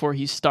is before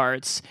he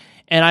starts.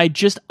 And I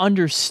just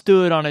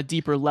understood on a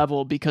deeper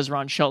level, because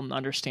Ron Shelton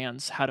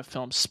understands how to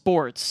film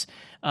sports,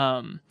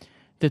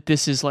 that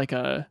this is like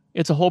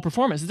it's a whole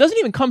performance. It doesn't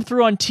even come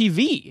through on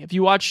TV. If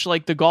you watch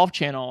like the Golf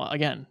Channel,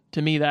 again,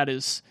 to me that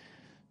is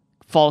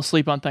fall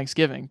asleep on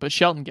Thanksgiving, but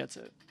Shelton gets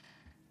it.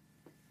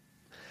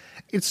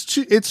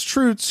 It's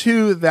true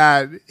too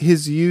that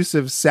his use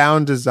of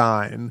sound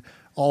design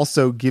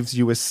also gives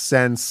you a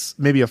sense,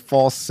 maybe a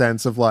false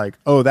sense of like,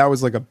 oh, that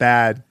was like a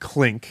bad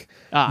clink.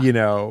 You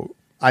know,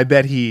 I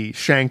bet he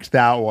shanked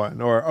that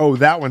one, or oh,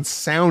 that one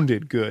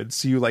sounded good.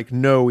 So you like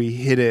know he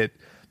hit it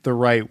the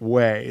right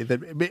way.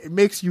 That it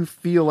makes you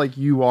feel like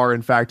you are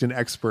in fact an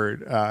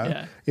expert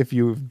if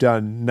you've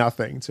done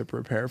nothing to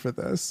prepare for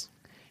this.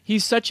 He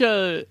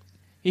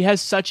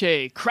has such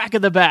a crack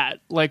of the bat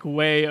like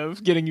way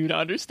of getting you to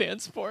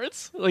understand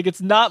sports. Like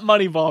it's not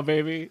Moneyball,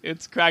 baby.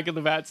 It's crack of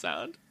the bat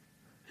sound.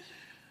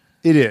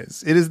 It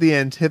is. It is the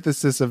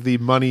antithesis of the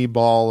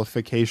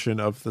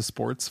Moneyballification of the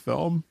sports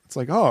film. It's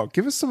like, oh,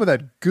 give us some of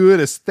that good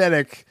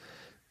aesthetic,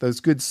 those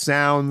good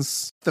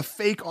sounds, the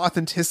fake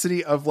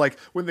authenticity of like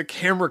when the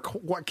camera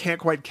can't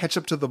quite catch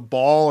up to the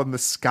ball in the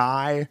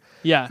sky.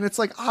 Yeah. And it's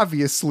like,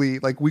 obviously,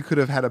 like we could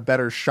have had a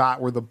better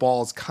shot where the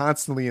ball is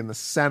constantly in the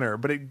center,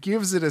 but it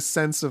gives it a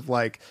sense of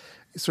like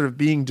sort of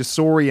being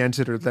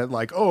disoriented, or that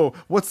like, oh,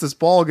 what's this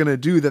ball going to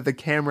do, that the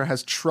camera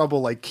has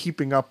trouble like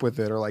keeping up with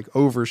it or like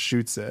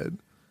overshoots it.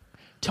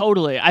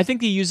 Totally. I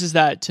think he uses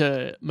that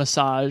to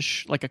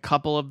massage like a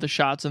couple of the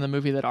shots in the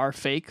movie that are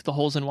fake, the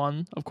holes in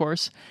one, of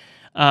course.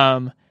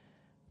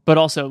 But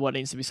also what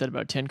needs to be said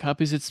about Tin Cup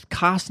is it's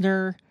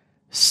Costner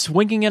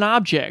swinging an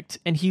object,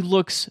 and he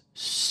looks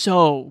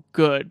so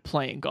good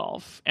playing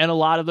golf. And a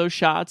lot of those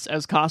shots,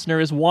 as Costner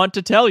is wont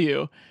to tell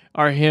you,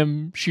 are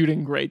him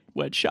shooting great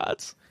wedge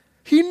shots.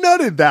 He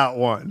nutted that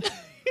one.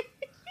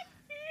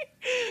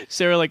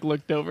 Sarah like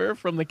looked over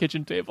from the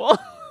kitchen table.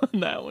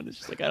 That one is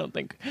just like, I don't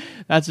think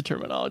that's a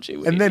terminology.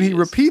 And then he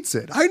repeats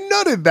it. I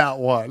nutted that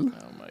one.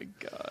 Oh my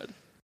God.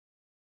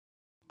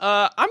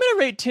 I'm going to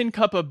rate Tin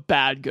Cup a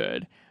bad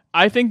good.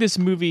 I think this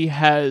movie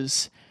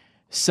has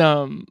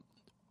some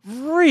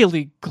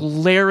really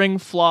glaring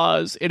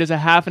flaws. It is a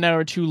half an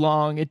hour too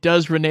long. It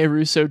does Rene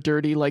Russo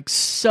dirty, like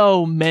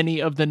so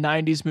many of the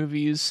 90s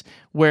movies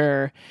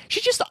where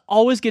she just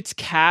always gets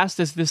cast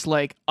as this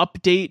like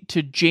update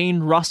to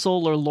Jane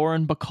Russell or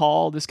Lauren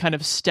Bacall, this kind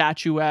of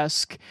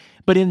statuesque,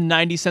 but in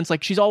 90 sense,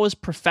 like she's always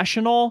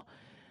professional.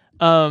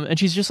 And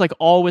she's just like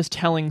always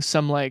telling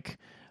some like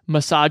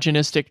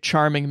misogynistic,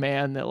 charming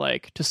man that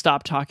like to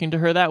stop talking to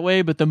her that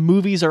way. But the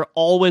movies are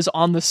always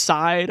on the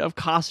side of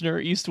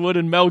Costner, Eastwood,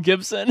 and Mel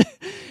Gibson.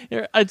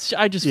 I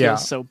just feel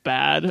so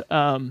bad.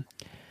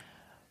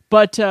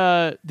 But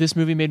this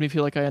movie made me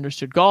feel like I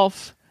understood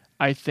golf.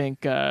 I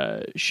think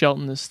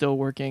Shelton is still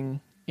working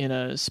in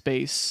a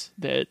space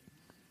that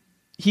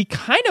he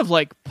kind of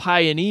like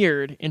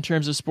pioneered in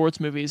terms of sports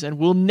movies and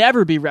will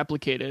never be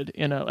replicated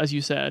in a, as you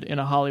said, in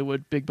a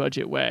Hollywood big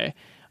budget way.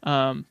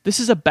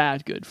 This is a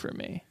bad good for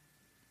me.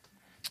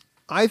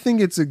 I think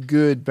it's a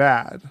good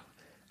bad.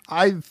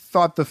 I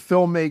thought the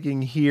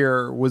filmmaking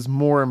here was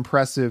more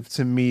impressive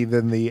to me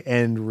than the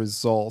end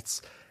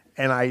results.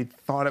 And I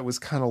thought it was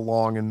kind of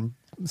long and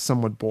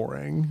somewhat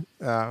boring.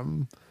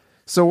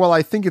 So while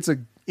I think it's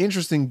an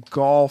interesting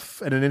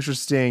golf and an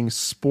interesting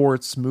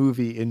sports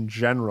movie in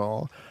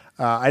general,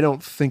 I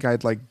don't think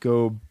I'd like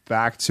go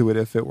back to it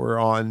if it were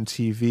on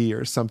TV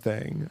or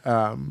something.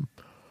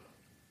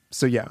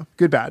 So yeah,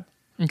 good, bad.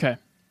 Okay.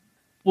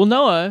 Well,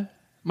 Noah,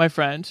 my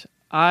friend,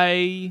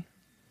 I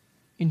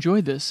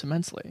enjoyed this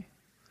immensely.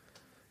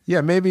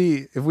 Yeah,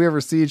 maybe if we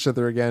ever see each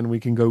other again, we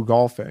can go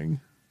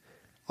golfing.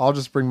 I'll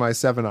just bring my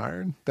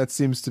 7-iron. That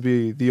seems to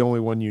be the only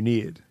one you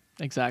need.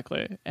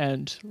 Exactly.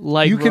 And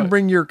like you can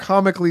bring your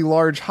comically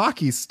large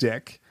hockey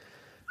stick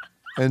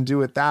and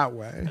do it that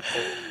way.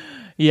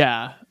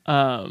 Yeah.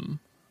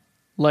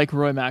 Like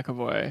Roy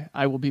McAvoy,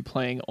 I will be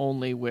playing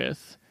only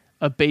with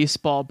a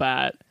baseball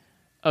bat,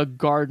 a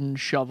garden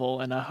shovel,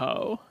 and a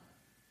hoe.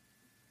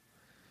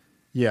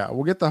 Yeah,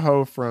 we'll get the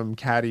hoe from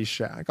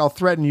Caddyshack. I'll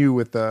threaten you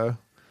with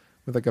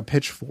like a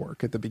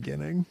pitchfork at the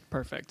beginning.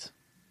 Perfect.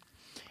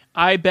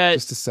 I bet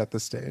just to set the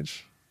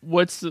stage.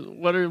 What's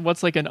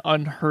like an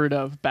unheard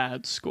of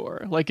bad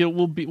score? Like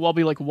we'll be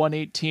like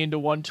 118 to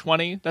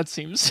 120. That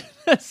seems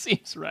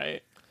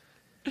right.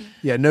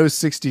 Yeah, no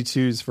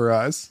 62s for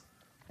us.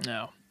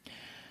 No.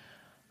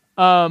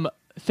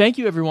 Thank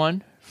you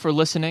everyone for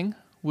listening.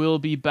 We'll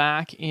be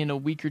back in a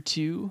week or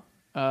two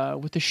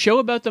with a show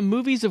about the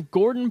movies of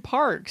Gordon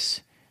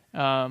Parks,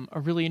 a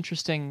really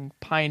interesting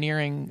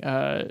pioneering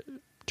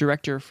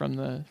director from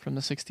the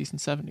 60s and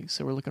 70s.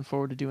 So we're looking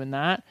forward to doing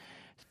that.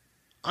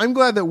 I'm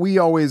glad that we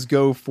always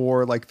go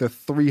for like the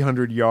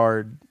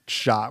 300-yard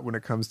shot when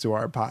it comes to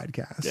our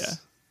podcast. Yeah.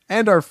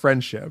 And our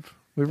friendship.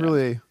 We've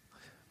really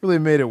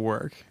made it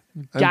work.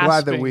 I'm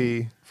glad that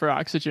we for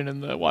oxygen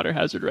in the water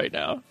hazard right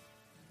now.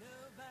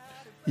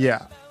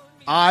 Yeah.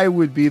 I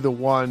would be the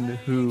one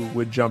who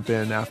would jump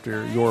in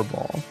after your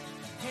ball.